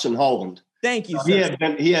was Lawson Holland. Thank you, sir.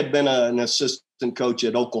 He had been an assistant coach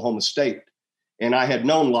at Oklahoma State, and I had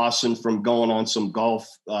known Lawson from going on some golf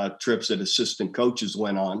trips that assistant coaches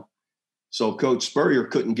went on. So Coach Spurrier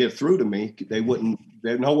couldn't get through to me.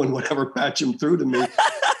 No one would ever patch him through to me.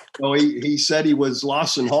 So he said he was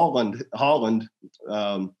Lawson Holland,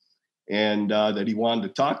 and that he wanted to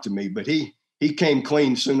talk to me. But he came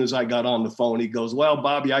clean as soon as I got on the phone. He goes, "Well,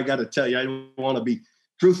 Bobby, I got to tell you, I don't want to be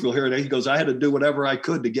truthful here." He goes, "I had to do whatever I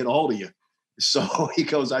could to get a hold of you." So he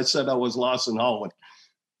goes, "I said I was Lawson Holland."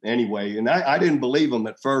 Anyway, and I didn't believe him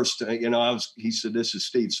at first. He said, "This is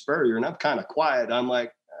Steve Spurrier," and I'm kind of quiet. I'm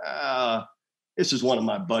like, this is one of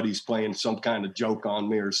my buddies playing some kind of joke on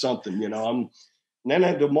me or something, And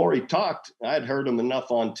then the more he talked, I'd heard him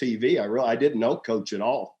enough on TV. I didn't know Coach at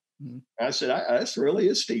all. Mm-hmm. I said, this really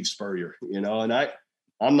is Steve Spurrier, and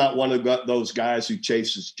I'm not one of those guys who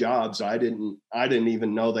chases jobs. I didn't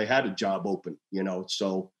even know they had a job open,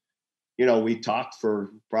 So, we talked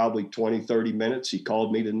for probably 20, 30 minutes. He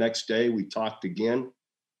called me the next day. We talked again.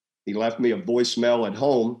 He left me a voicemail at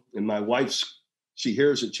home, and my she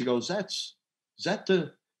hears it. She goes, "Is that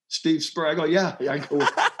the Steve Spurrier?" I go, "Yeah."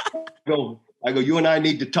 I go, "You and I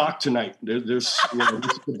need to talk tonight. There's this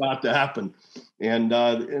is about to happen." And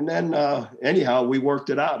then anyhow, we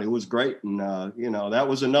worked it out. It was great. And, that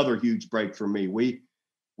was another huge break for me. We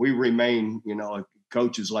remain,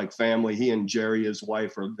 coaches like family. He and Jerry, his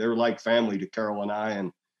wife, they're like family to Carol and I.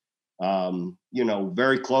 And,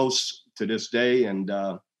 very close to this day. And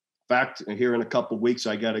in fact, here in a couple of weeks,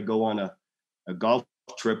 I got to go on a golf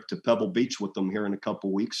trip to Pebble Beach with them here in a couple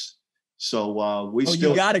of weeks. So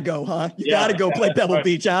you got to go, huh? You got to go play Pebble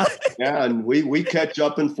Beach, huh? Yeah, and we catch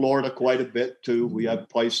up in Florida quite a bit too. We have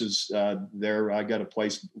places there. I got a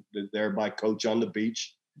place there by Coach on the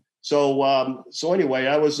beach. So anyway,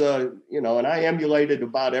 I was and I emulated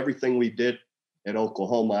about everything we did at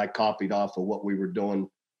Oklahoma. I copied off of what we were doing,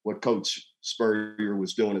 what Coach Spurrier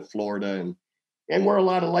was doing at Florida, and we're a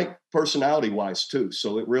lot alike personality-wise too.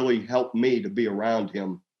 So it really helped me to be around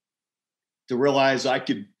him, to realize I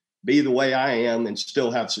could be the way I am and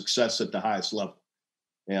still have success at the highest level.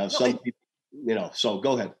 Some people, so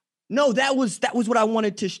go ahead. No, that was what I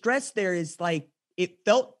wanted to stress there, is like, it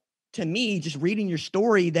felt to me, just reading your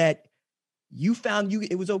story, that you found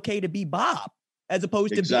it was okay to be Bob as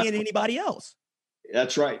opposed to being anybody else.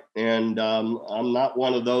 That's right. And I'm not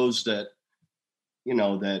one of those that,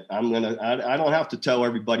 that I don't have to tell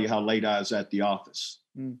everybody how late I was at the office.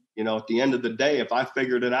 Mm. At the end of the day, if I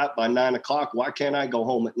figured it out by 9 o'clock, why can't I go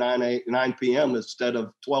home at 9 p.m. instead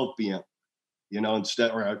of 12 p.m.?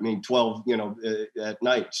 12, at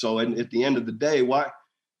night. So at the end of the day, why,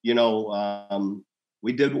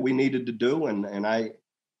 we did what we needed to do. And I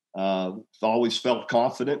always felt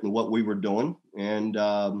confident in what we were doing, and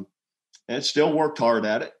still worked hard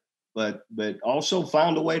at it, but also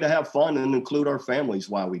found a way to have fun and include our families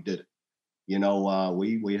while we did it.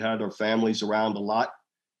 We had our families around a lot,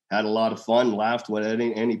 had a lot of fun, laughed with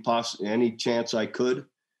any chance I could,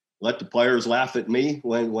 let the players laugh at me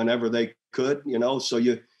whenever they could, so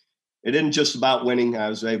it isn't just about winning. I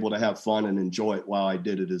was able to have fun and enjoy it while I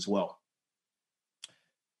did it as well.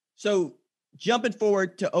 So jumping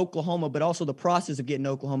forward to Oklahoma, but also the process of getting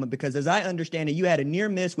to Oklahoma, because as I understand it, you had a near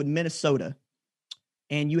miss with Minnesota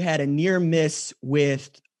and you had a near miss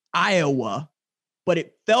with Iowa, but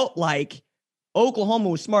it felt like Oklahoma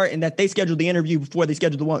was smart in that they scheduled the interview before they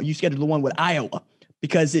scheduled the one. You scheduled the one with Iowa.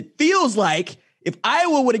 because it feels like if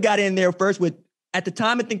Iowa would have got in there first with, at the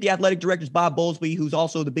time, I think the athletic director is Bob Bowlesby, who's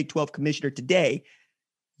also the Big 12 commissioner today,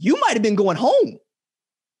 you might have been going home.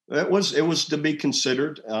 It was to be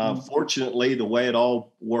considered. Fortunately, the way it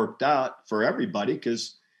all worked out for everybody,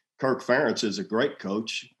 because Kirk Ferentz is a great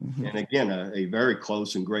coach, and again, a very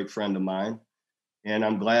close and great friend of mine. And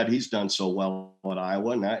I'm glad he's done so well at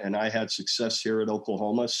Iowa, and I had success here at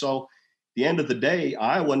Oklahoma. So at the end of the day,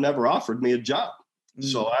 Iowa never offered me a job.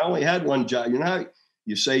 So I only had one job. You know how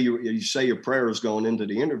you say your prayers going into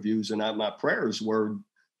the interviews, and my prayers were,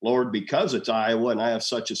 Lord, because it's Iowa and I have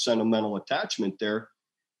such a sentimental attachment there,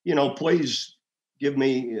 please give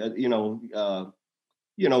me,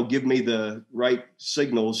 give me the right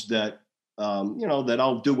signals that, that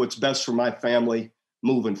I'll do what's best for my family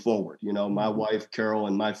moving forward. My wife, Carol,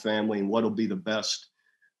 and my family, and what'll be the best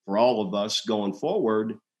for all of us going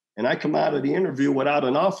forward. And I come out of the interview without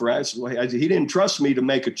an offer. He didn't trust me to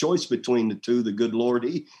make a choice between the two. The good Lord,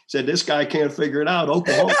 he said, this guy can't figure it out.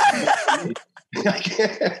 Oklahoma. I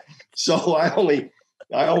can't. So I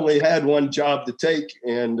only had one job to take.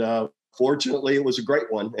 And fortunately, it was a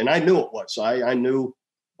great one. And I knew it was. I knew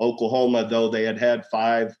Oklahoma, though they had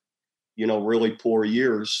 5, really poor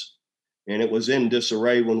years. And it was in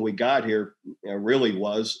disarray when we got here. It really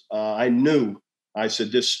was. I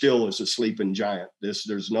said, this still is a sleeping giant.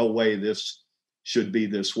 There's no way this should be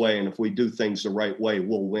this way. And if we do things the right way,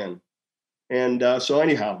 we'll win. And so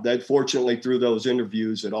anyhow, that fortunately through those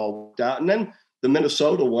interviews, it all worked out. And then the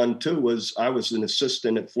Minnesota one too I was an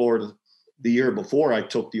assistant at Florida the year before I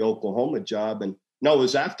took the Oklahoma job. And no, it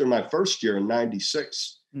was after my first year in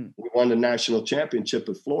 96. We won the national championship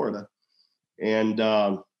at Florida. And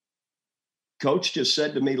coach just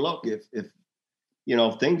said to me, look, if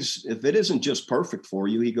it isn't just perfect for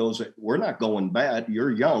you, he goes, we're not going bad.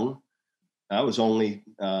 You're young. I was only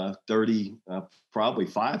 30, probably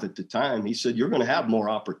 5 at the time. He said, you're going to have more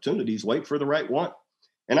opportunities. Wait for the right one.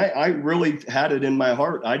 And I really had it in my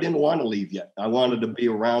heart. I didn't want to leave yet. I wanted to be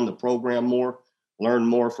around the program more, learn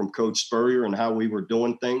more from Coach Spurrier and how we were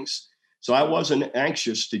doing things. So I wasn't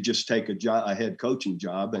anxious to just take a head coaching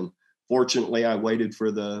job. And fortunately, I waited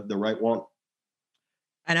for the right one.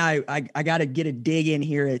 And I got to get a dig in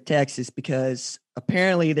here at Texas, because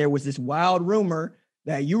apparently there was this wild rumor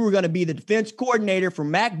that you were going to be the defense coordinator for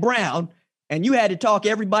Mac Brown, and you had to talk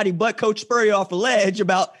everybody but Coach Spurrier off a ledge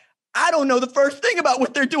about, I don't know the first thing about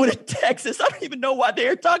what they're doing at Texas. I don't even know why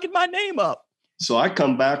they're talking my name up. So I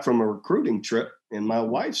come back from a recruiting trip, and my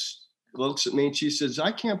wife looks at me and she says,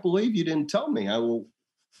 I can't believe you didn't tell me.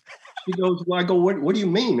 She goes, well, I go, what do you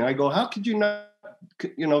mean? I go, how could you not,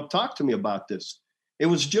 talk to me about this? It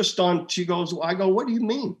was just on, she goes, well, I go, what do you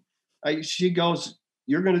mean? She goes,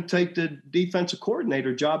 you're going to take the defensive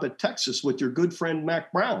coordinator job at Texas with your good friend,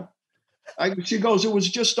 Mac Brown. She goes, it was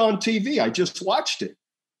just on TV. I just watched it.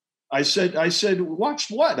 I said, watched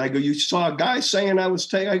what? I go, you saw a guy saying I was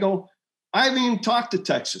taking, I go, I haven't even talked to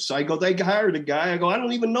Texas. I go, they hired a guy. I go, I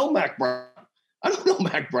don't even know Mac Brown. I don't know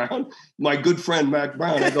Mac Brown. My good friend, Mac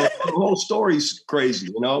Brown. I go, the whole story's crazy,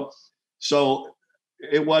 So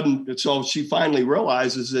it wasn't. So she finally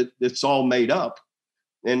realizes that it's all made up.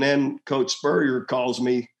 And then Coach Spurrier calls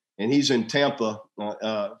me, and he's in Tampa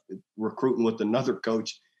recruiting with another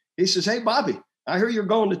coach. He says, hey, Bobby, I hear you're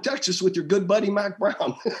going to Texas with your good buddy, Mac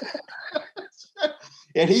Brown.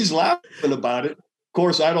 And he's laughing about it. Of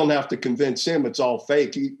course, I don't have to convince him it's all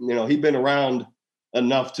fake. He'd been around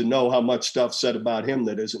enough to know how much stuff said about him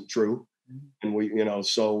that isn't true. And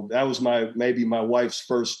so that was maybe my wife's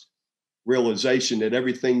first realization that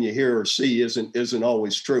everything you hear or see isn't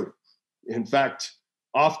always true. In fact,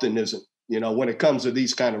 often isn't, when it comes to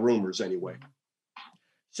these kind of rumors anyway.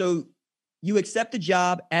 So you accept the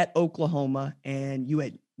job at Oklahoma, and you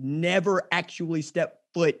had never actually stepped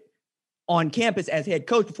foot on campus as head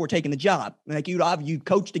coach before taking the job. Like you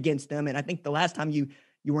coached against them. And I think the last time you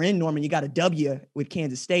were in Norman, you got a W with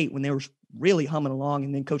Kansas State when they were really humming along,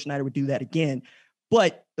 and then Coach Snyder would do that again.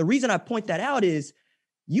 But the reason I point that out is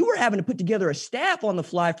you were having to put together a staff on the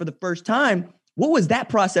fly for the first time. What was that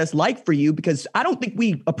process like for you? Because I don't think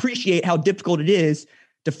we appreciate how difficult it is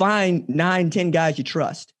to find 9-10 guys you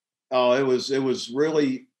trust. Oh, it was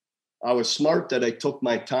really, I was smart that I took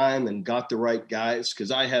my time and got the right guys,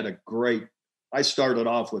 because I started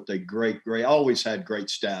off with I always had great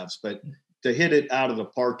staffs, but to hit it out of the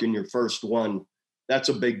park in your first one, that's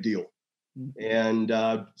a big deal. And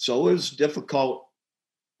so it was difficult.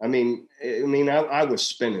 I was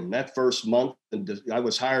spinning that first month. I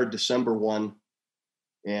was hired December 1,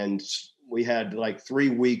 and we had like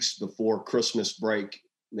 3 weeks before Christmas break,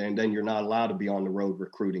 and then you're not allowed to be on the road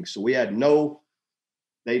recruiting. So we had no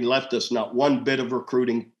They left us not one bit of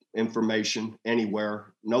recruiting information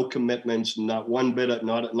anywhere, no commitments, not one bit of,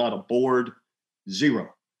 not a board,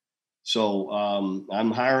 zero. So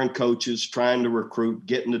I'm hiring coaches, trying to recruit,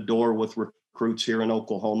 get in the door with recruits here in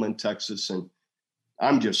Oklahoma and Texas, and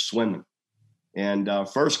I'm just swimming. And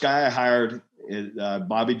first guy I hired is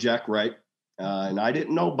Bobby Jack Wright. And I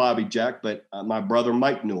didn't know Bobby Jack, but my brother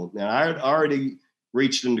Mike knew him. And I had already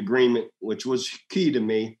reached an agreement, which was key to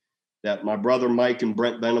me, that my brother Mike and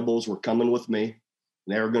Brent Venables were coming with me.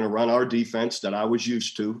 And they were going to run our defense that I was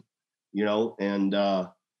used to, and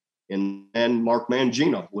then Mark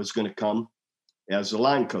Mangino was going to come as the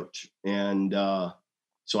line coach. And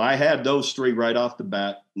so I had those three right off the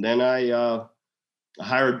bat. And then I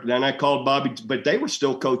called Bobby, but they were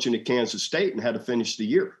still coaching at Kansas State and had to finish the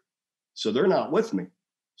year. So they're not with me.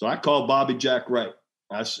 So I called Bobby Jack Wright.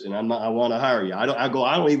 I want to hire you. I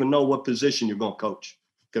don't even know what position you're going to coach,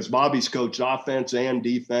 because Bobby's coached offense and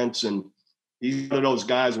defense. And he's one of those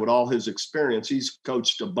guys with all his experience. He's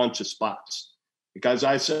coached a bunch of spots, because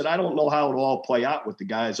I said, I don't know how it'll all play out with the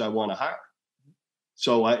guys I want to hire.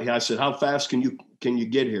 So I said, how fast can you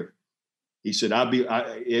get here? He said,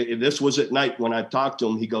 this was at night when I talked to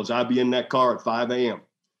him. He goes, I'll be in that car at 5 a.m.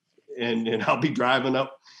 and I'll be driving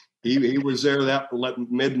up. He was there that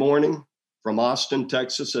mid-morning from Austin,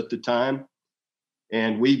 Texas at the time.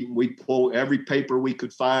 And we pulled every paper we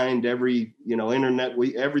could find, every, internet,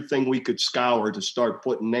 everything we could scour to start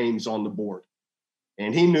putting names on the board.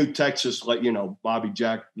 And he knew Texas, Bobby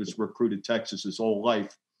Jack was recruited Texas his whole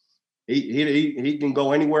life. He can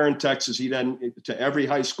go anywhere in Texas. He doesn't, to every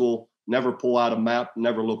high school, never pull out a map,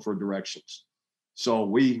 never look for directions. So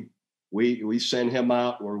we sent him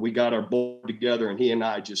out, where we got our board together, and he and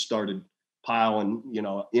I just started piling,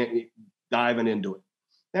 diving into it.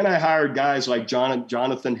 Then I hired guys like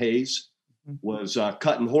Jonathan Hayes, was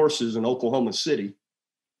cutting horses in Oklahoma City.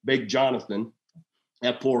 Big Jonathan,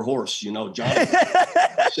 that poor horse, Jonathan,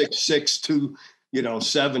 6'6",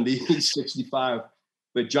 270, he's 65.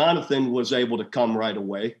 But Jonathan was able to come right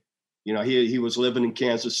away. He was living in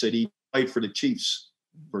Kansas City, played for the Chiefs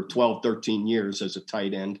for 12, 13 years as a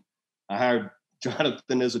tight end. I hired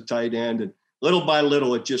Jonathan as a tight end, and little by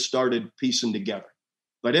little, it just started piecing together.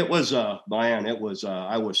 But it was, I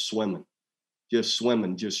was swimming,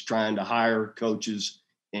 just trying to hire coaches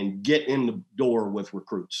and get in the door with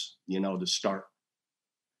recruits, to start.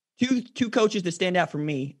 Two coaches that stand out for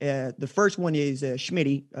me. The first one is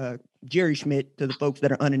Schmitty, Jerry Schmidt, to the folks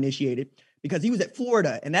that are uninitiated, because he was at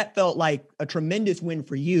Florida, and that felt like a tremendous win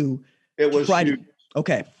for you. It was huge.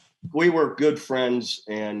 Okay. We were good friends,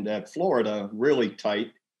 and at Florida, really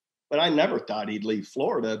tight. But I never thought he'd leave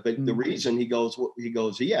Florida. But the reason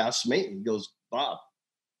he asked me, he goes, Bob,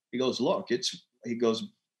 he goes, look,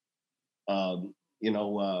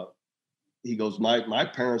 my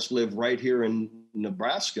parents live right here in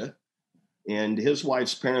Nebraska, and his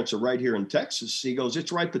wife's parents are right here in Texas. He goes,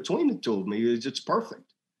 it's right between the two of them. It's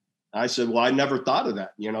perfect. I said, well, I never thought of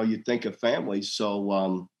that. You think of families.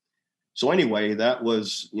 So anyway, that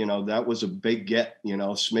was a big get.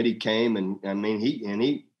 Smitty came, and I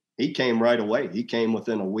mean, he came right away. He came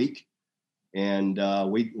within a week, and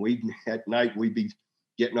we at night we'd be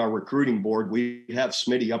getting our recruiting board. We'd have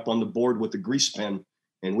Smitty up on the board with a grease pen,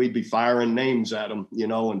 and we'd be firing names at him,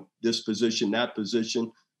 in this position, that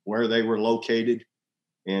position, where they were located.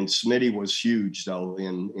 And Smitty was huge, though,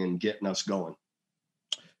 in getting us going.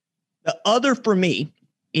 The other for me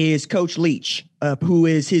is Coach Leach, who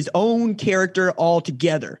is his own character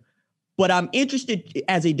altogether. But I'm interested,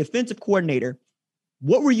 as a defensive coordinator,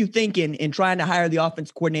 what were you thinking in trying to hire the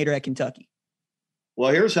offensive coordinator at Kentucky?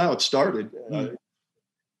 Well, here's how it started.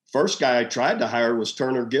 First guy I tried to hire was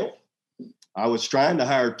Turner Gill. I was trying to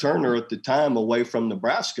hire Turner at the time away from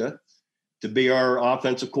Nebraska to be our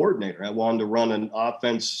offensive coordinator. I wanted to run an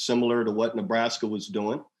offense similar to what Nebraska was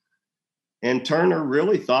doing. And Turner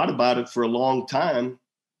really thought about it for a long time,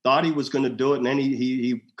 thought he was going to do it, and then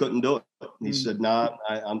he couldn't do it. He said, no,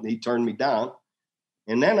 he turned me down.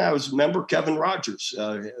 And then I remember Kevin Rogers,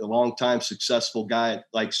 a long-time successful guy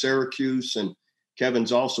like Syracuse, and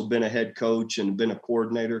Kevin's also been a head coach and been a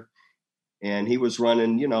coordinator. And he was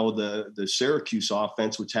running, the Syracuse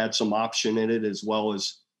offense, which had some option in it as well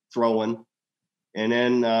as throwing. And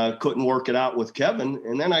then couldn't work it out with Kevin.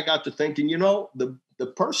 And then I got to thinking,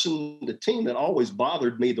 the team that always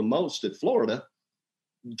bothered me the most at Florida,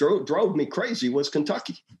 drove me crazy, was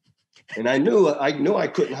Kentucky. And I knew I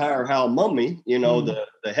couldn't hire Hal Mumme,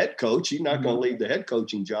 the head coach. He's not going to leave the head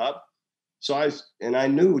coaching job. So I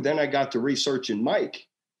knew, then I got to researching Mike.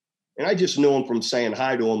 And I just knew him from saying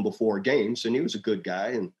hi to him before games, and he was a good guy.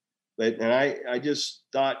 And I just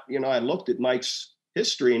thought, I looked at Mike's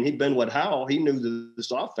history, and he'd been with Howell. He knew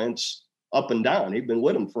this offense up and down. He'd been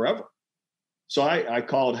with him forever. So I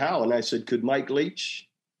called Howell and I said, could Mike Leach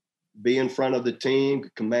be in front of the team,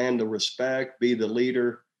 command the respect, be the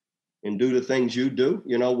leader, and do the things you do,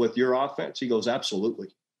 with your offense? He goes, absolutely.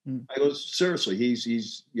 I goes, seriously, he's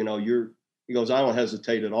he goes, I don't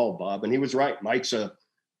hesitate at all, Bob. And he was right. Mike's a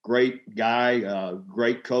great guy,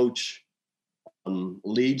 great coach,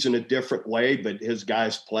 leads in a different way, but his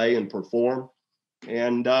guys play and perform.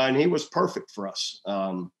 And he was perfect for us.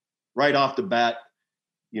 Right off the bat,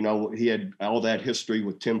 he had all that history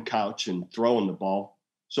with Tim Couch and throwing the ball.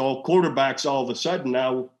 So quarterbacks, all of a sudden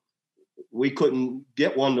now, we couldn't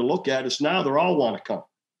get one to look at us. Now they're all want to come.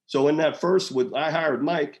 So in that first, I hired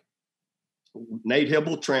Mike. Nate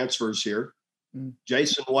Hibble transfers here.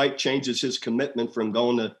 Jason White changes his commitment from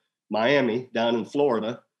going to Miami down in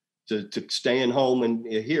Florida to staying home and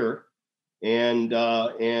here. And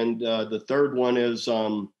the third one is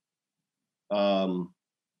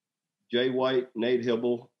Jay White, Nate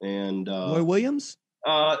Hibble, and Roy Williams.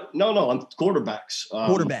 No, I'm quarterbacks.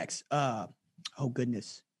 Quarterbacks. Oh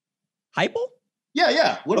goodness, Heupel.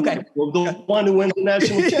 Yeah. The one who wins the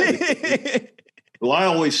national championship. Well, I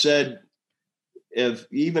always said,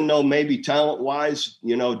 even though maybe talent-wise,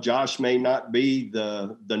 Josh may not be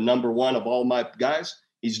the number one of all my guys,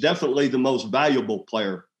 he's definitely the most valuable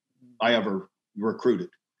player I ever recruited.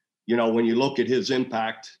 When you look at his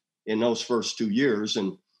impact in those first 2 years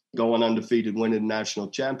and going undefeated, winning national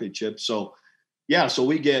championships. So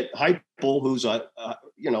we get Heupel, who's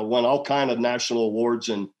won all kind of national awards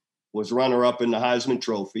and was runner-up in the Heisman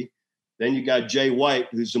Trophy. Then you got Jay White,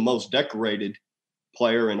 who's the most decorated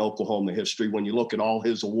player in Oklahoma history when you look at all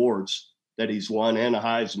his awards that he's won and a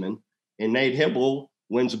Heisman. And Nate Hibble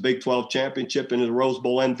wins a Big 12 championship and is a Rose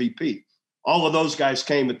Bowl MVP. All of those guys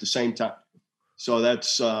came at the same time. So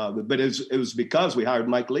that's but it was because we hired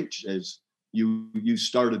Mike Leach, as you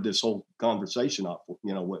started this whole conversation off,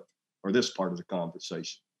 or this part of the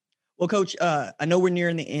conversation. Well, Coach, I know we're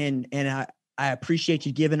nearing the end, and I appreciate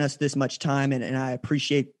you giving us this much time, and I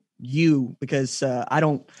appreciate you because I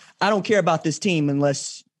don't care about this team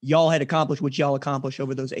unless y'all had accomplished what y'all accomplished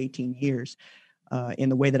over those 18 years in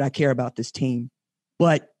the way that I care about this team.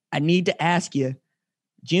 But I need to ask you,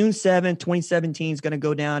 June 7th, 2017 is going to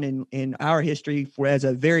go down in our history as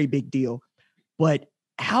a very big deal. But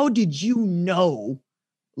how did you know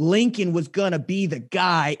Lincoln was going to be the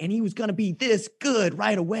guy and he was going to be this good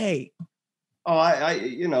right away? Oh,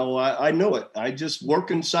 I knew it. I just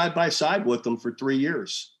working side by side with him for 3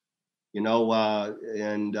 years, I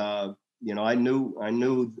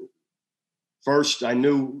knew first, I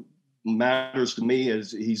knew matters to me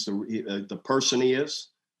as he's the person he is,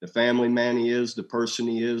 the family man he is, the person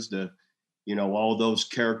he is, all those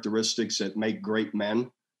characteristics that make great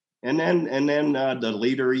men. And then the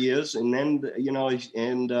leader he is, and then,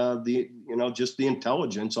 just the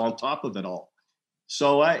intelligence on top of it all.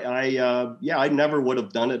 So I never would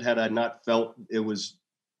have done it had I not felt it was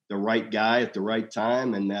the right guy at the right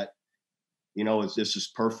time. And that, this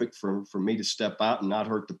is perfect for me to step out and not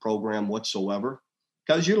hurt the program whatsoever.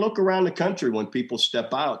 Because you look around the country when people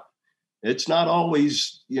step out, it's not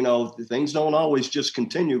always, things don't always just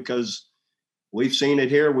continue, because we've seen it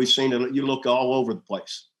here. We've seen it. You look all over the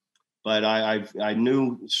place. But I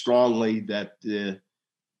knew strongly that,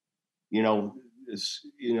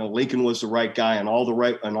 Lincoln was the right guy in all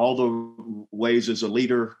the ways as a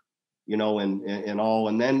leader, and all.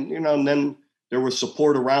 And then there was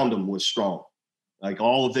support around him was strong, like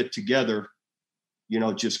all of it together,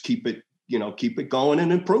 just keep it going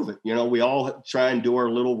and improve it. We all try and do our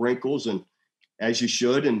little wrinkles, and as you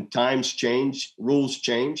should, and times change, rules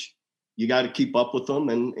change. You got to keep up with them.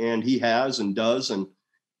 And he has and does. And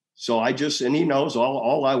so and he knows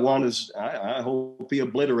all I want is, I hope he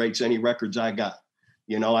obliterates any records I got.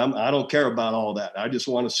 I don't care about all that. I just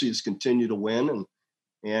want to see us continue to win,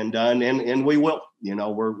 and we will.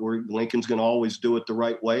 Lincoln's going to always do it the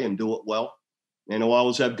right way and do it well, and he'll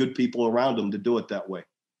always have good people around him to do it that way.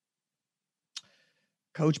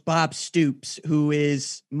 Coach Bob Stoops, who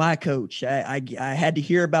is my coach. I had to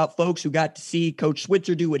hear about folks who got to see Coach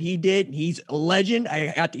Switzer do what he did, and he's a legend.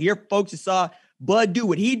 I got to hear folks who saw Bud do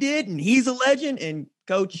what he did, and he's a legend. And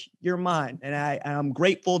Coach, you're mine. And I'm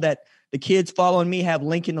grateful that the kids following me have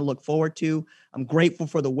Lincoln to look forward to. I'm grateful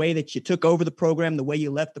for the way that you took over the program, the way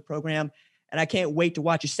you left the program. And I can't wait to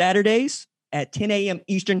watch you Saturdays at 10 a.m.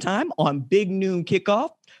 Eastern time on Big Noon Kickoff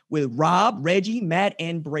with Rob, Reggie, Matt,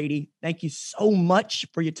 and Brady. Thank you so much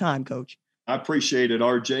for your time, Coach. I appreciate it,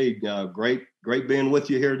 RJ. Great being with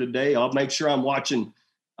you here today. I'll make sure I'm watching.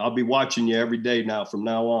 I'll be watching you every day now from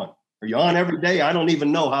now on. Are you on every day? I don't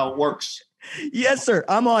even know how it works. Yes, sir.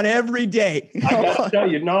 I'm on every day. I got to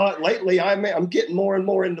tell you, lately I'm getting more and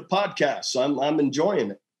more into podcasts. I'm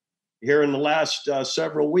enjoying it. Here in the last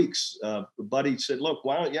several weeks, a buddy said, "Look,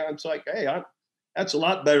 why don't you?" It's like, hey, that's a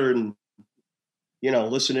lot better than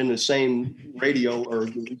listening to the same radio or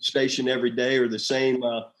station every day or the same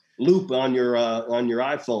loop on your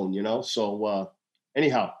iPhone. So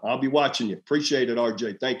anyhow, I'll be watching you. Appreciate it,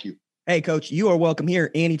 RJ. Thank you. Hey, Coach, you are welcome here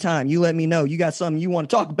anytime. You let me know. You got something you want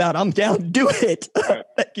to talk about, I'm down to do it. Right.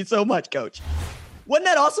 Thank you so much, Coach. Wasn't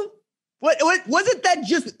that awesome? Wasn't that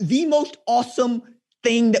just the most awesome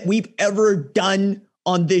thing that we've ever done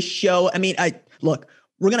on this show? I mean, look,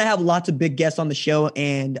 we're going to have lots of big guests on the show,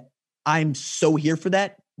 and I'm so here for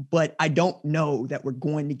that, but I don't know that we're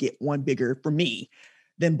going to get one bigger for me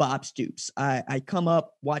than Bob Stoops. I come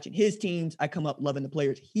up watching his teams. I come up loving the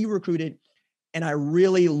players he recruited. And I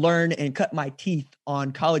really learned and cut my teeth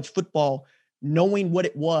on college football, knowing what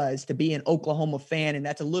it was to be an Oklahoma fan. And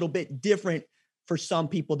that's a little bit different for some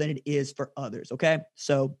people than it is for others. Okay.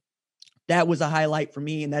 So that was a highlight for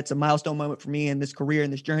me. And that's a milestone moment for me in this career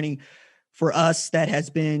and this journey for us that has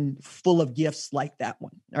been full of gifts like that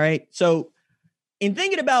one. All right. So in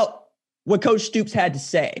thinking about what Coach Stoops had to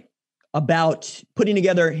say about putting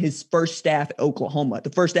together his first staff at Oklahoma, the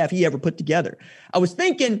first staff he ever put together, I was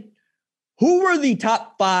thinking, who were the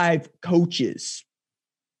top 5 coaches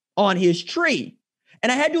on his tree?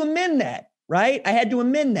 And I had to amend that, right? I had to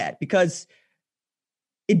amend that because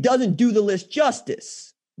it doesn't do the list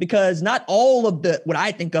justice, because not all of what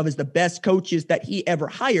I think of as the best coaches that he ever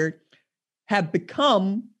hired have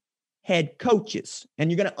become head coaches. And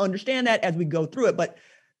you're going to understand that as we go through it. But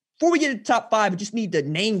before we get to the top 5, I just need to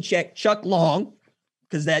name check Chuck Long,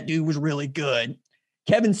 because that dude was really good.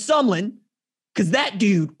 Kevin Sumlin, because that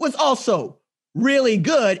dude was also really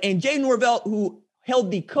good. And Jay Norvell, who held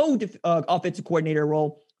the offensive coordinator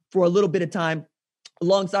role for a little bit of time,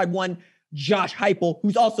 alongside one Josh Heupel,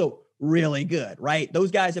 who's also really good, right?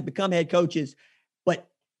 Those guys have become head coaches, but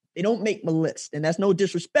they don't make my list. And that's no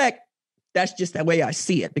disrespect. That's just the way I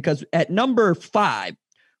see it. Because at number 5,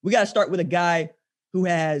 we got to start with a guy who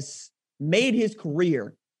has made his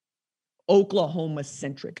career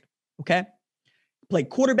Oklahoma-centric, okay? Played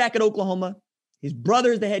quarterback at Oklahoma. His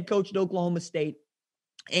brother is the head coach at Oklahoma State,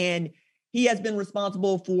 and he has been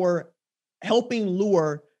responsible for helping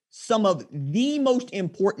lure some of the most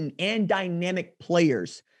important and dynamic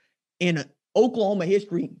players in Oklahoma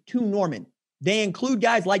history to Norman. They include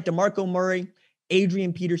guys like DeMarco Murray,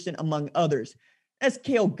 Adrian Peterson, among others. That's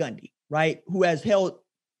Cale Gundy, right, who has held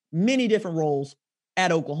many different roles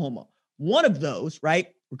at Oklahoma. One of those, right,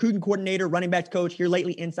 recruiting coordinator, running backs coach, here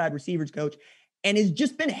lately inside receivers coach, and has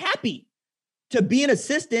just been happy to be an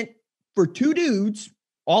assistant for 2 dudes,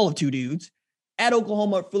 all of 2 dudes, at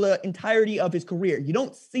Oklahoma for the entirety of his career. You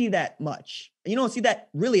don't see that much. You don't see that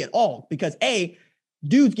really at all because A,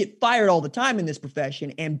 dudes get fired all the time in this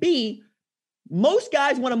profession, and B, most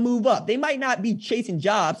guys want to move up. They might not be chasing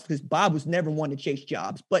jobs because Bob was never one to chase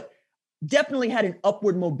jobs, but definitely had an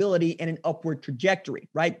upward mobility and an upward trajectory,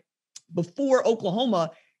 right? Before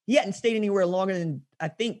Oklahoma, he hadn't stayed anywhere longer than, I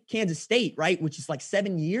think, Kansas State, right? Which is like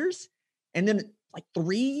 7 years. And then like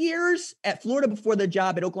 3 years at Florida before the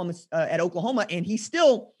job at Oklahoma. And he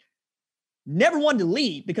still never wanted to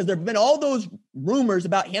leave because there have been all those rumors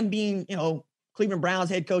about him being, Cleveland Browns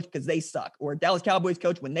head coach because they suck, or Dallas Cowboys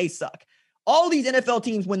coach when they suck. All these NFL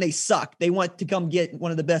teams, when they suck, they want to come get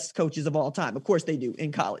one of the best coaches of all time. Of course they do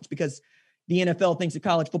in college because the NFL thinks that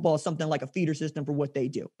college football is something like a feeder system for what they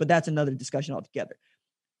do. But that's another discussion altogether.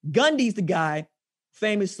 Gundy's the guy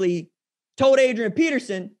famously told Adrian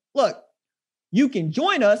Peterson, look, you can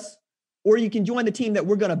join us or you can join the team that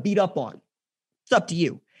we're going to beat up on. It's up to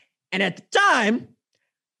you. And at the time,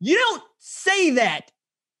 you don't say that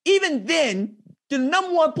even then to the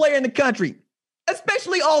number 1 player in the country,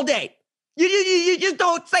 especially All Day. You just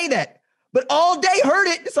don't say that. But All Day heard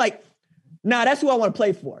it. It's like, nah, that's who I want to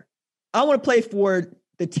play for. I want to play for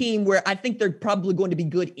the team where I think they're probably going to be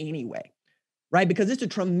good anyway, right? Because it's a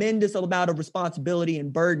tremendous amount of responsibility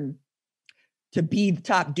and burden to be the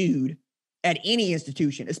top dude at any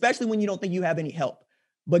institution, especially when you don't think you have any help.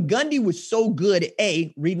 But Gundy was so good at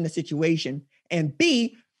A, reading the situation, and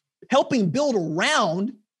B, helping build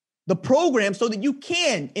around the program so that you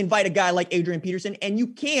can invite a guy like Adrian Peterson and you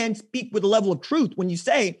can speak with a level of truth when you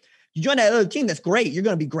say, you join that other team, that's great. You're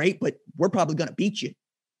going to be great, but we're probably going to beat you.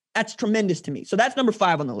 That's tremendous to me. So that's number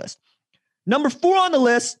 5 on the list. Number 4 on the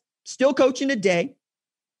list, still coaching today.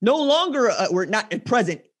 No longer, we're not at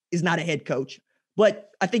present, is not a head coach.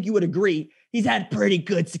 But I think you would agree, he's had pretty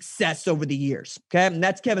good success over the years, okay? And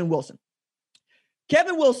that's Kevin Wilson.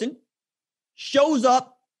 Kevin Wilson shows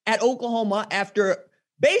up at Oklahoma after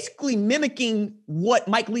basically mimicking what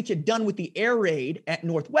Mike Leach had done with the air raid at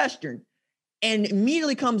Northwestern, and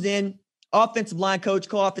immediately comes in, offensive line coach,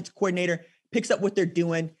 co-offensive coordinator, picks up what they're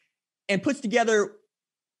doing and puts together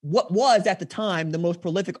what was at the time the most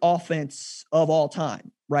prolific offense of all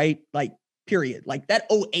time, right? Like, period. Like, that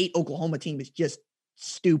 2008 Oklahoma team is just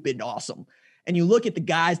stupid awesome. And you look at the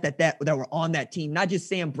guys that were on that team, not just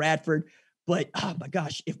Sam Bradford, but oh my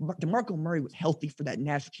gosh, if DeMarco Murray was healthy for that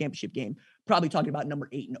national championship game, probably talking about number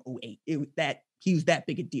 8 in 2008. He was that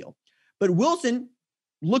big a deal. But Wilson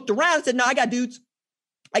looked around and said, no, I got dudes.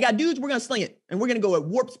 We're going to sling it, and we're going to go at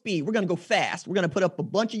warp speed. We're going to go fast. We're going to put up a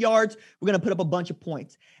bunch of yards. We're going to put up a bunch of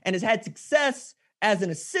points. And has had success as an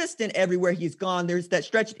assistant everywhere he's gone. There's that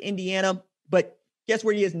stretch at Indiana, but guess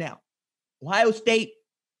where he is now? Ohio State,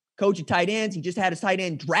 coach of tight ends. He just had his tight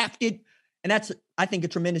end drafted. And that's, I think, a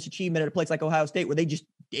tremendous achievement at a place like Ohio State where they just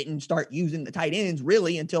didn't start using the tight ends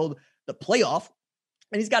really until the playoff.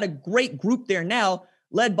 And he's got a great group there now,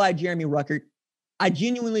 led by Jeremy Ruckert. I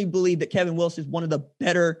genuinely believe that Kevin Wilson is one of the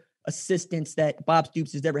better assistants that Bob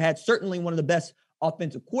Stoops has ever had. Certainly one of the best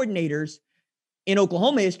offensive coordinators in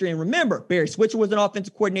Oklahoma history. And remember, Barry Switzer was an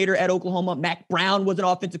offensive coordinator at Oklahoma. Mac Brown was an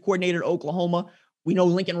offensive coordinator at Oklahoma. We know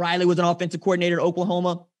Lincoln Riley was an offensive coordinator at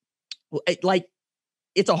Oklahoma.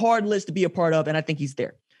 It's a hard list to be a part of, and I think he's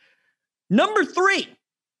there. Number 3,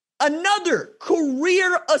 another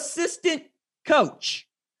career assistant coach.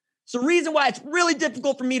 It's the reason why it's really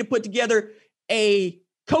difficult for me to put together a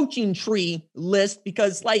coaching tree list,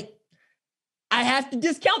 because I have to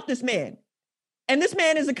discount this man. And this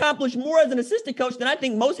man has accomplished more as an assistant coach than I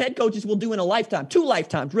think most head coaches will do in a lifetime, 2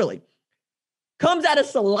 lifetimes, really. Comes out of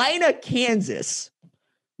Salina, Kansas,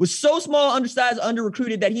 was so small, undersized,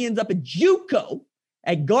 under-recruited that he ends up at JUCO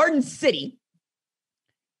at Garden City,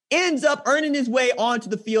 ends up earning his way onto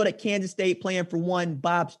the field at Kansas State, playing for one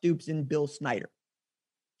Bob Stoops and Bill Snyder.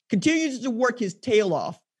 Continues to work his tail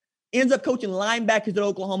off. Ends up coaching linebackers at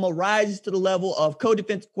Oklahoma, rises to the level of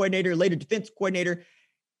co-defensive coordinator, later defensive coordinator,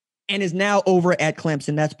 and is now over at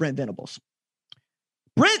Clemson. That's Brent Venables.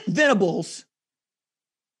 Brent Venables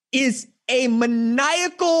is a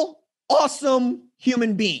maniacal, awesome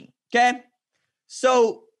human being, okay?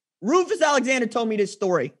 So Rufus Alexander told me this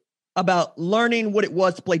story about learning what it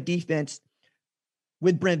was to play defense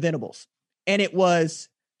with Brent Venables. And it was,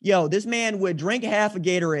 this man would drink half a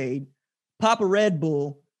Gatorade, pop a Red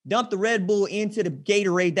Bull, dump the Red Bull into the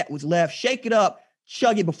Gatorade that was left, shake it up,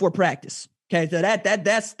 chug it before practice. Okay, so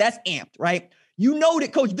that's amped, right? You know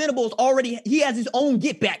that Coach Venables he has his own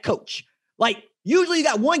get-back coach. Like, usually you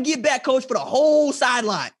got one get-back coach for the whole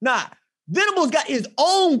sideline. Nah, Venables got his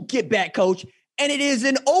own get-back coach, and it is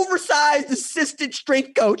an oversized assistant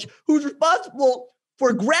strength coach who's responsible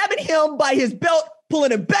for grabbing him by his belt,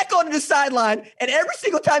 pulling him back onto the sideline, and every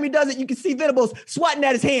single time he does it, you can see Venables swatting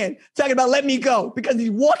at his hand, talking about let me go, because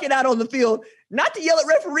he's walking out on the field, not to yell at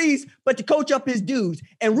referees, but to coach up his dudes.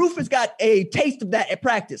 And Rufus got a taste of that at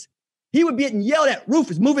practice. He would be getting yelled at,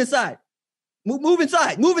 Rufus, move inside. Move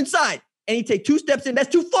inside. And he'd take 2 steps in. That's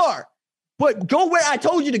too far. But go where I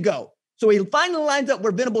told you to go. So he finally lines up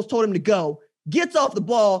where Venables told him to go, gets off the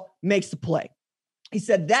ball, makes the play. He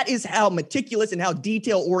said that is how meticulous and how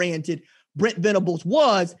detail-oriented Brent Venables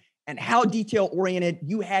was, and how detail-oriented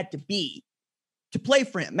you had to be to play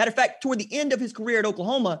for him. Matter of fact, toward the end of his career at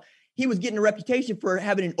Oklahoma, he was getting a reputation for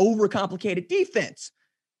having an overcomplicated defense.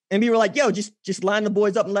 And we were like, just line the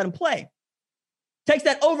boys up and let them play. Takes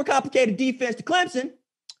that overcomplicated defense to Clemson,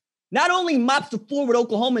 not only mops the floor with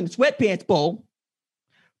Oklahoma in the Sweatpants Bowl,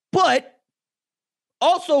 but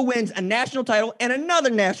also wins a national title and another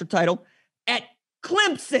national title at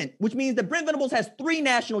Clemson, which means that Brent Venables has 3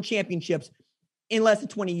 national championships in less than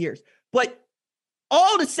 20 years. But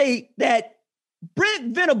all to say that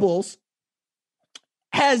Brent Venables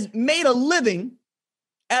has made a living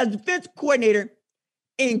as defense coordinator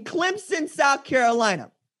in Clemson, South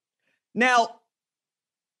Carolina. Now,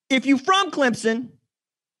 if you're from Clemson,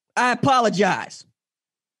 I apologize.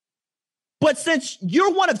 But since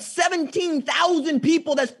you're one of 17,000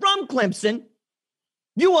 people that's from Clemson,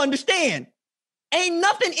 you understand. Ain't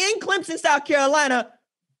nothing in Clemson, South Carolina,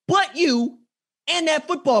 but you and that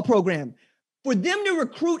football program. For them to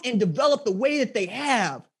recruit and develop the way that they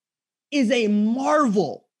have is a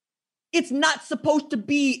marvel. It's not supposed to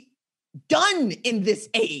be done in this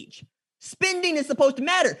age. Spending is supposed to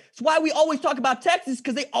matter. It's why we always talk about Texas,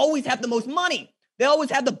 because they always have the most money. They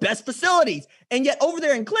always have the best facilities. And yet over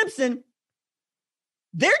there in Clemson,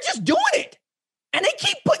 they're just doing it. And they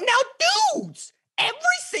keep putting out dudes every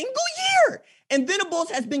single year. And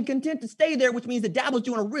Venables has been content to stay there, which means that Dabo's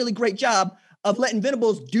doing a really great job of letting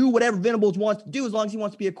Venables do whatever Venables wants to do as long as he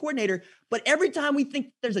wants to be a coordinator. But every time we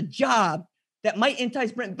think there's a job that might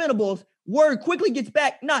entice Brent Venables, word quickly gets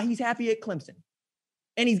back, nah, he's happy at Clemson.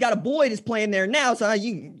 And he's got a boy that's playing there now, so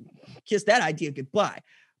you kiss that idea goodbye.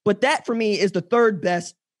 But that, for me, is the third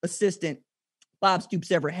best assistant Bob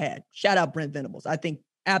Stoops ever had. Shout out Brent Venables. I think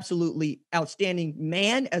absolutely outstanding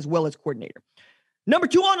man as well as coordinator. Number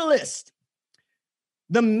 2 on the list,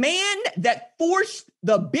 the man that forced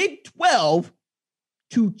the Big 12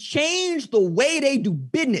 to change the way they do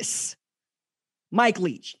business, Mike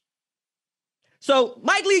Leach. So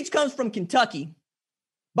Mike Leach comes from Kentucky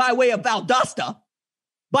by way of Valdosta,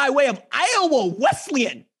 by way of Iowa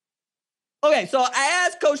Wesleyan. Okay, so I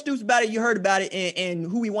asked Coach Stoops about it. You heard about it and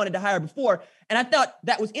who he wanted to hire before. And I thought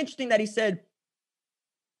that was interesting that he said,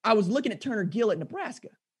 I was looking at Turner Gill at Nebraska.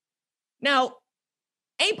 Now,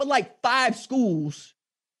 ain't but like 5 schools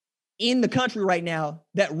in the country right now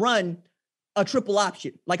that run a triple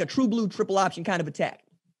option, like a true blue triple option kind of attack.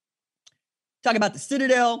 Talk about the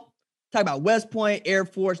Citadel, talk about West Point, Air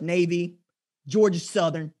Force, Navy, Georgia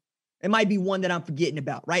Southern. It might be one that I'm forgetting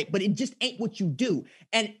about, right? But it just ain't what you do.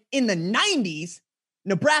 And in the 90s,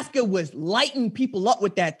 Nebraska was lighting people up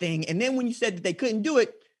with that thing. And then when you said that they couldn't do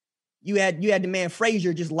it, you had the man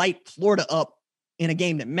Frazier just light Florida up in a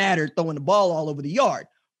game that mattered, throwing the ball all over the yard.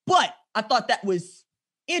 But I thought that was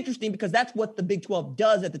interesting because that's what the Big 12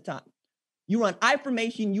 does at the time. You run I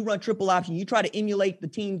formation, you run triple option, you try to emulate the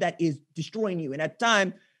team that is destroying you. And at the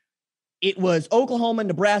time, it was Oklahoma,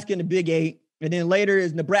 Nebraska in the Big 8. And then later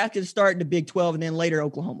is Nebraska starting the Big 12, and then later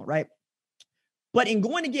Oklahoma, right? But in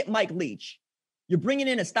going to get Mike Leach, you're bringing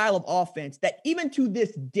in a style of offense that even to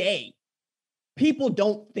this day, people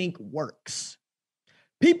don't think works.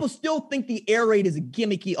 People still think the air raid is a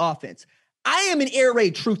gimmicky offense. I am an air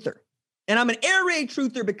raid truther, and I'm an air raid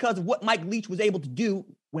truther because of what Mike Leach was able to do,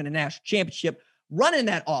 win a national championship, running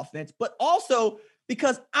that offense, but also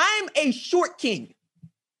because I'm a short king.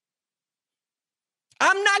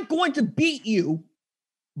 I'm not going to beat you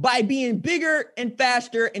by being bigger and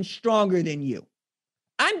faster and stronger than you.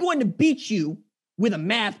 I'm going to beat you with a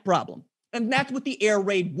math problem. And that's what the air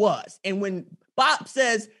raid was. And when Bob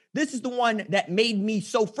says, this is the one that made me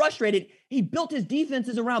so frustrated, he built his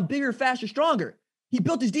defenses around bigger, faster, stronger. He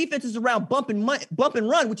built his defenses around bump and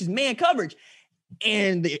run, which is man coverage.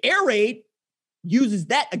 And the air raid uses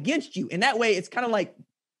that against you. And that way it's kind of like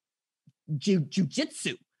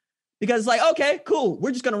jujitsu. Because it's like, okay, cool. We're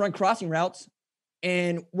just going to run crossing routes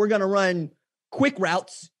and we're going to run quick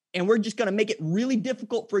routes and we're just going to make it really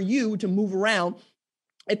difficult for you to move around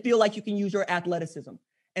and feel like you can use your athleticism.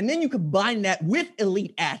 And then you combine that with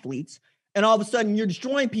elite athletes and all of a sudden you're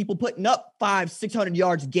destroying people, putting up 500-600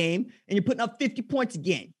 yards a game and you're putting up 50 points a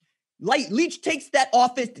game. Leach takes that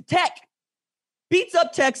offense to Tech, beats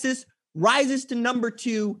up Texas, rises to number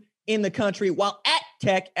 2 in the country while at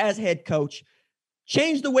Tech as head coach.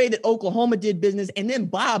 Changed the way that Oklahoma did business, and then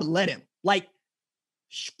Bob let him. Like,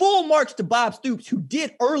 full marks to Bob Stoops, who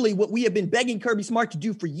did early what we have been begging Kirby Smart to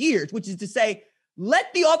do for years, which is to say,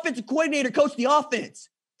 let the offensive coordinator coach the offense.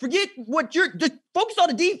 Forget just focus on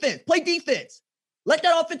the defense. Play defense. Let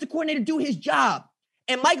that offensive coordinator do his job.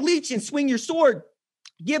 And Mike Leach and Swing Your Sword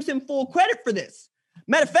gives him full credit for this.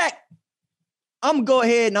 Matter of fact, I'm going to go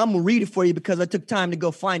ahead and I'm going to read it for you because I took time to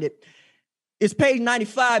go find it. It's page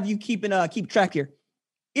 95. You keep track here.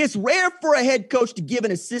 It's rare for a head coach to give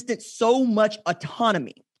an assistant so much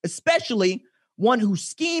autonomy, especially one whose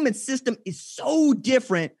scheme and system is so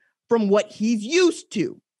different from what he's used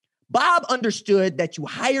to. Bob understood that you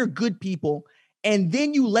hire good people and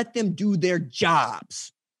then you let them do their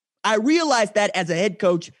jobs. I realized that as a head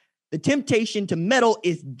coach, the temptation to meddle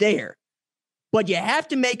is there, but you have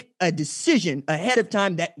to make a decision ahead of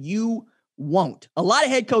time that you won't. A lot of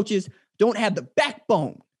head coaches don't have the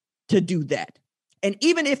backbone to do that. And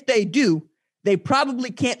even if they do, they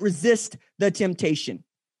probably can't resist the temptation.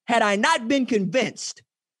 Had I not been convinced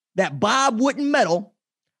that Bob wouldn't meddle,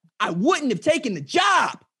 I wouldn't have taken the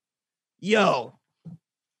job. Yo,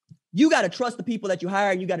 you got to trust the people that you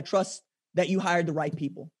hire, and you got to trust that you hired the right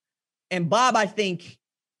people. And Bob, I think,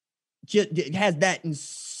 just has that in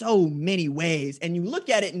so many ways. And you look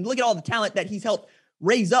at it and look at all the talent that he's helped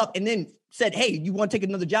raise up and then said, hey, you want to take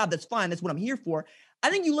another job? That's fine. That's what I'm here for. I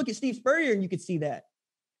think you look at Steve Spurrier and you could see that.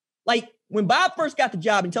 Like when Bob first got the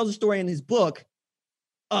job and tells a story in his book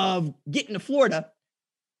of getting to Florida,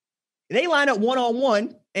 they line up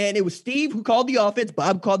one-on-one and it was Steve who called the offense,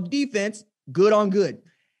 Bob called the defense, good on good.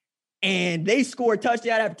 And they scored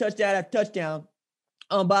touchdown after touchdown after touchdown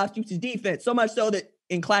on Bob Stoops' defense. So much so that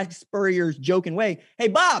in classic Spurrier's joking way, hey,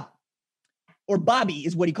 Bob, or Bobby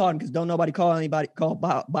is what he called him, because don't nobody call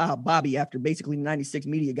Bobby after basically the 96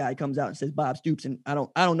 media guy comes out and says Bob Stoops. And I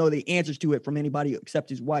don't know the answers to it from anybody except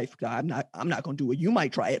his wife. I'm not going to do it. You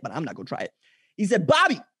might try it, but I'm not going to try it. He said,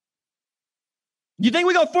 Bobby, you think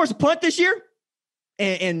we're going to force a punt this year?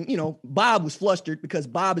 And Bob was flustered because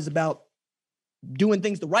Bob is about doing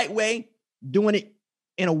things the right way, doing it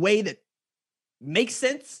in a way that makes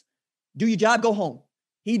sense. Do your job, go home.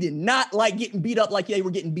 He did not like getting beat up like they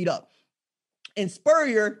were getting beat up. And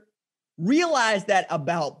Spurrier realized that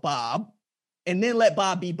about Bob and then let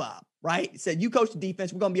Bob be Bob, right? He said, you coach the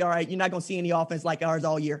defense. We're going to be all right. You're not going to see any offense like ours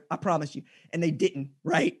all year. I promise you. And they didn't,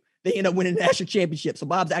 right? They ended up winning the national championship. So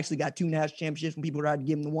Bob's actually got 2 national championships when people tried to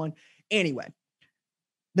give him the one. Anyway,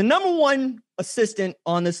 the number one assistant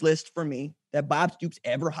on this list for me that Bob Stoops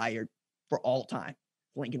ever hired for all time,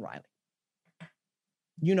 Lincoln Riley.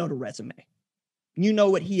 You know the resume. You know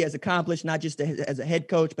what he has accomplished, not just as a head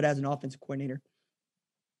coach, but as an offensive coordinator.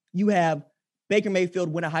 You have Baker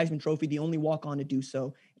Mayfield win a Heisman Trophy, the only walk-on to do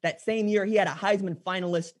so. That same year, he had a Heisman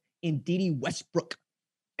finalist in Dede Westbrook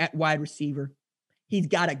at wide receiver. He's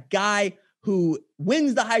got a guy who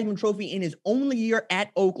wins the Heisman Trophy in his only year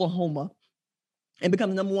at Oklahoma and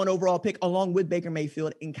becomes the number 1 overall pick along with Baker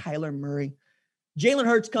Mayfield and Kyler Murray. Jalen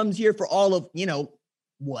Hurts comes here for all of,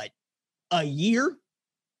 a year?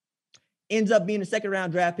 Ends up being a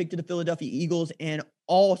second-round draft pick to the Philadelphia Eagles, and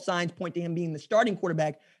all signs point to him being the starting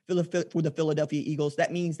quarterback for the Philadelphia Eagles.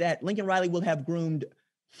 That means that Lincoln Riley will have groomed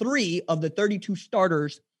 3 of the 32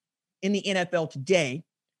 starters in the NFL today,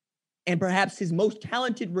 and perhaps his most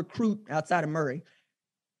talented recruit outside of Murray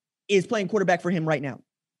is playing quarterback for him right now.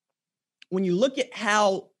 When you look at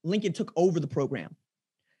how Lincoln took over the program,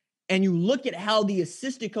 and you look at how the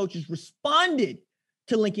assistant coaches responded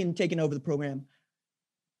to Lincoln taking over the program,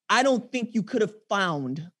 I don't think you could have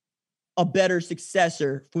found a better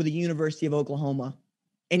successor for the University of Oklahoma.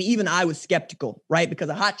 And even I was skeptical, right? Because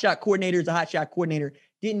a hotshot coordinator is a hotshot coordinator.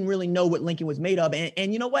 Didn't really know what Lincoln was made of.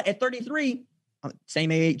 And you know what? At 33,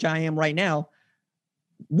 same age I am right now,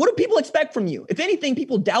 what do people expect from you? If anything,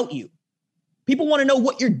 people doubt you. People want to know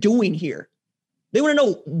what you're doing here. They want to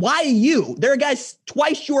know, why you? There are guys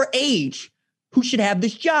twice your age who should have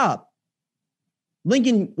this job.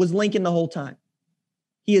 Lincoln was Lincoln the whole time.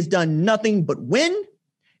 He has done nothing but win.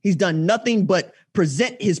 He's done nothing but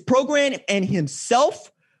present his program and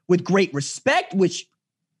himself with great respect, which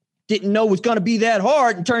didn't know was going to be that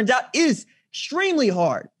hard, and turns out is extremely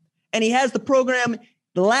hard. And he has the program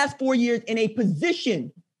the last 4 years in a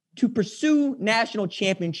position to pursue national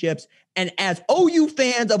championships. And as OU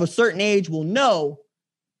fans of a certain age will know,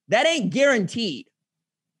 that ain't guaranteed.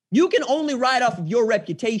 You can only ride off of your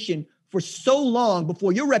reputation for so long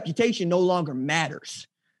before your reputation no longer matters.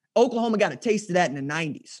 Oklahoma got a taste of that in the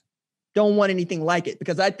 90s. Don't want anything like it,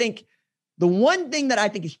 because I think the one thing that I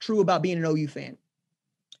think is true about being an OU fan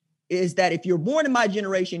is that if you're born in my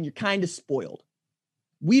generation, you're kind of spoiled.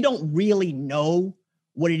 We don't really know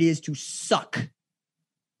what it is to suck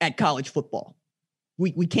at college football.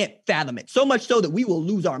 We can't fathom it. So much so that we will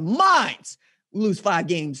lose our minds. We lose 5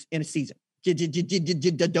 games in a season.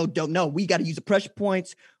 Don't know. We got to use the pressure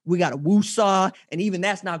points. We got to woo-saw, and even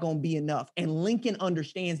that's not going to be enough. And Lincoln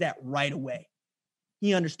understands that right away.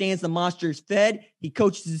 He understands the monster is fed. He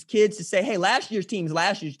coaches his kids to say, hey, last year's team is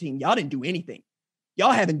last year's team. Y'all didn't do anything.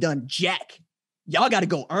 Y'all haven't done jack. Y'all got to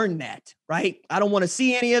go earn that, right? I don't want to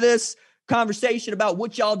see any of this conversation about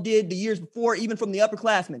what y'all did the years before, even from the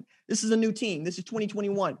upperclassmen. This is a new team. This is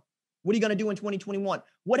 2021. What are you going to do in 2021?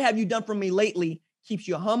 What have you done for me lately? Keeps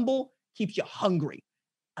you humble, keeps you hungry.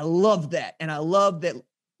 I love that. And I love that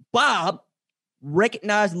Bob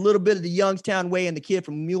recognized a little bit of the Youngstown way and the kid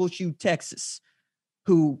from Muleshoe, Texas,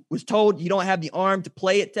 who was told you don't have the arm to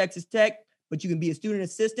play at Texas Tech, but you can be a student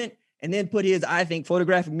assistant, and then put his, I think,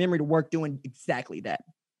 photographic memory to work doing exactly that.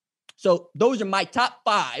 So those are my top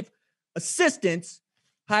 5 assistants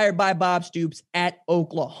hired by Bob Stoops at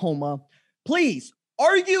Oklahoma. Please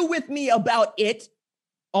argue with me about it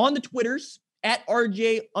on the Twitters at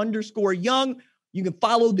RJ_Young. You can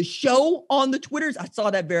follow the show on the Twitters. I saw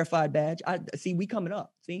that verified badge. I see we coming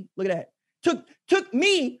up. See, look at that. Took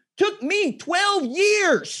me 12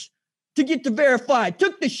 years to get to verified.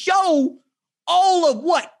 Took the show all of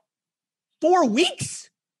what? 4 weeks?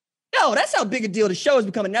 No, that's how big a deal the show is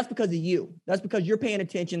becoming. That's because of you. That's because you're paying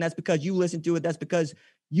attention. That's because you listen to it. That's because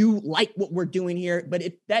you like what we're doing here. But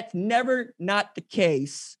if that's never not the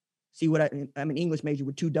case, see what I'm an English major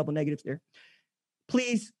with 2 double negatives there.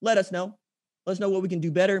 Please let us know. Let us know what we can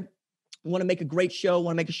do better. We want to make a great show. We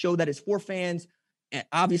want to make a show that is for fans. And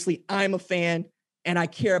obviously, I'm a fan. and I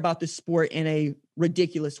care about this sport in a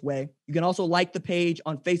ridiculous way. You can also like the page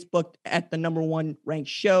on Facebook at the number one ranked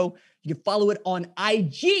show. You can follow it on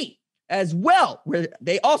IG as well, where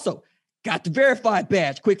they also got the verified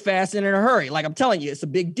badge, quick, fast, and in a hurry. Like I'm telling you, it's a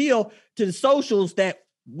big deal to the socials that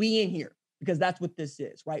we in here, because that's what this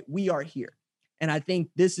is, right? We are here. And I think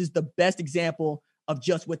this is the best example of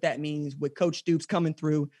just what that means with Coach Stoops coming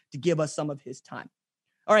through to give us some of his time.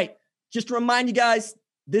 All right, just to remind you guys,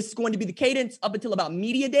 this is going to be the cadence up until about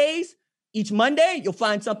media days. Each Monday, you'll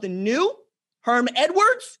find something new. Herm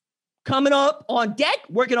Edwards coming up on deck,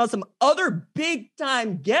 working on some other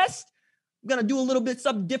big-time guests. I'm going to do a little bit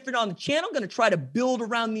something different on the channel. I'm going to try to build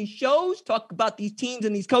around these shows, talk about these teams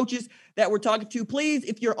and these coaches that we're talking to. Please,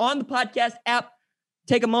 if you're on the podcast app,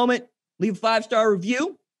 take a moment, leave a 5-star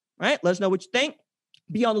review, right? Let us know what you think.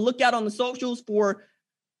 Be on the lookout on the socials for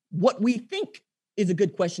what we think is a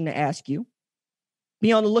good question to ask you.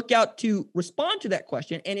 Be on the lookout to respond to that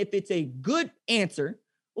question. And if it's a good answer,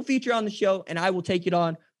 we'll feature on the show, and I will take it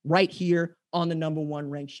on right here on the number one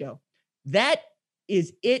ranked show. That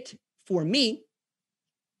is it for me.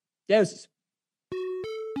 Deuces.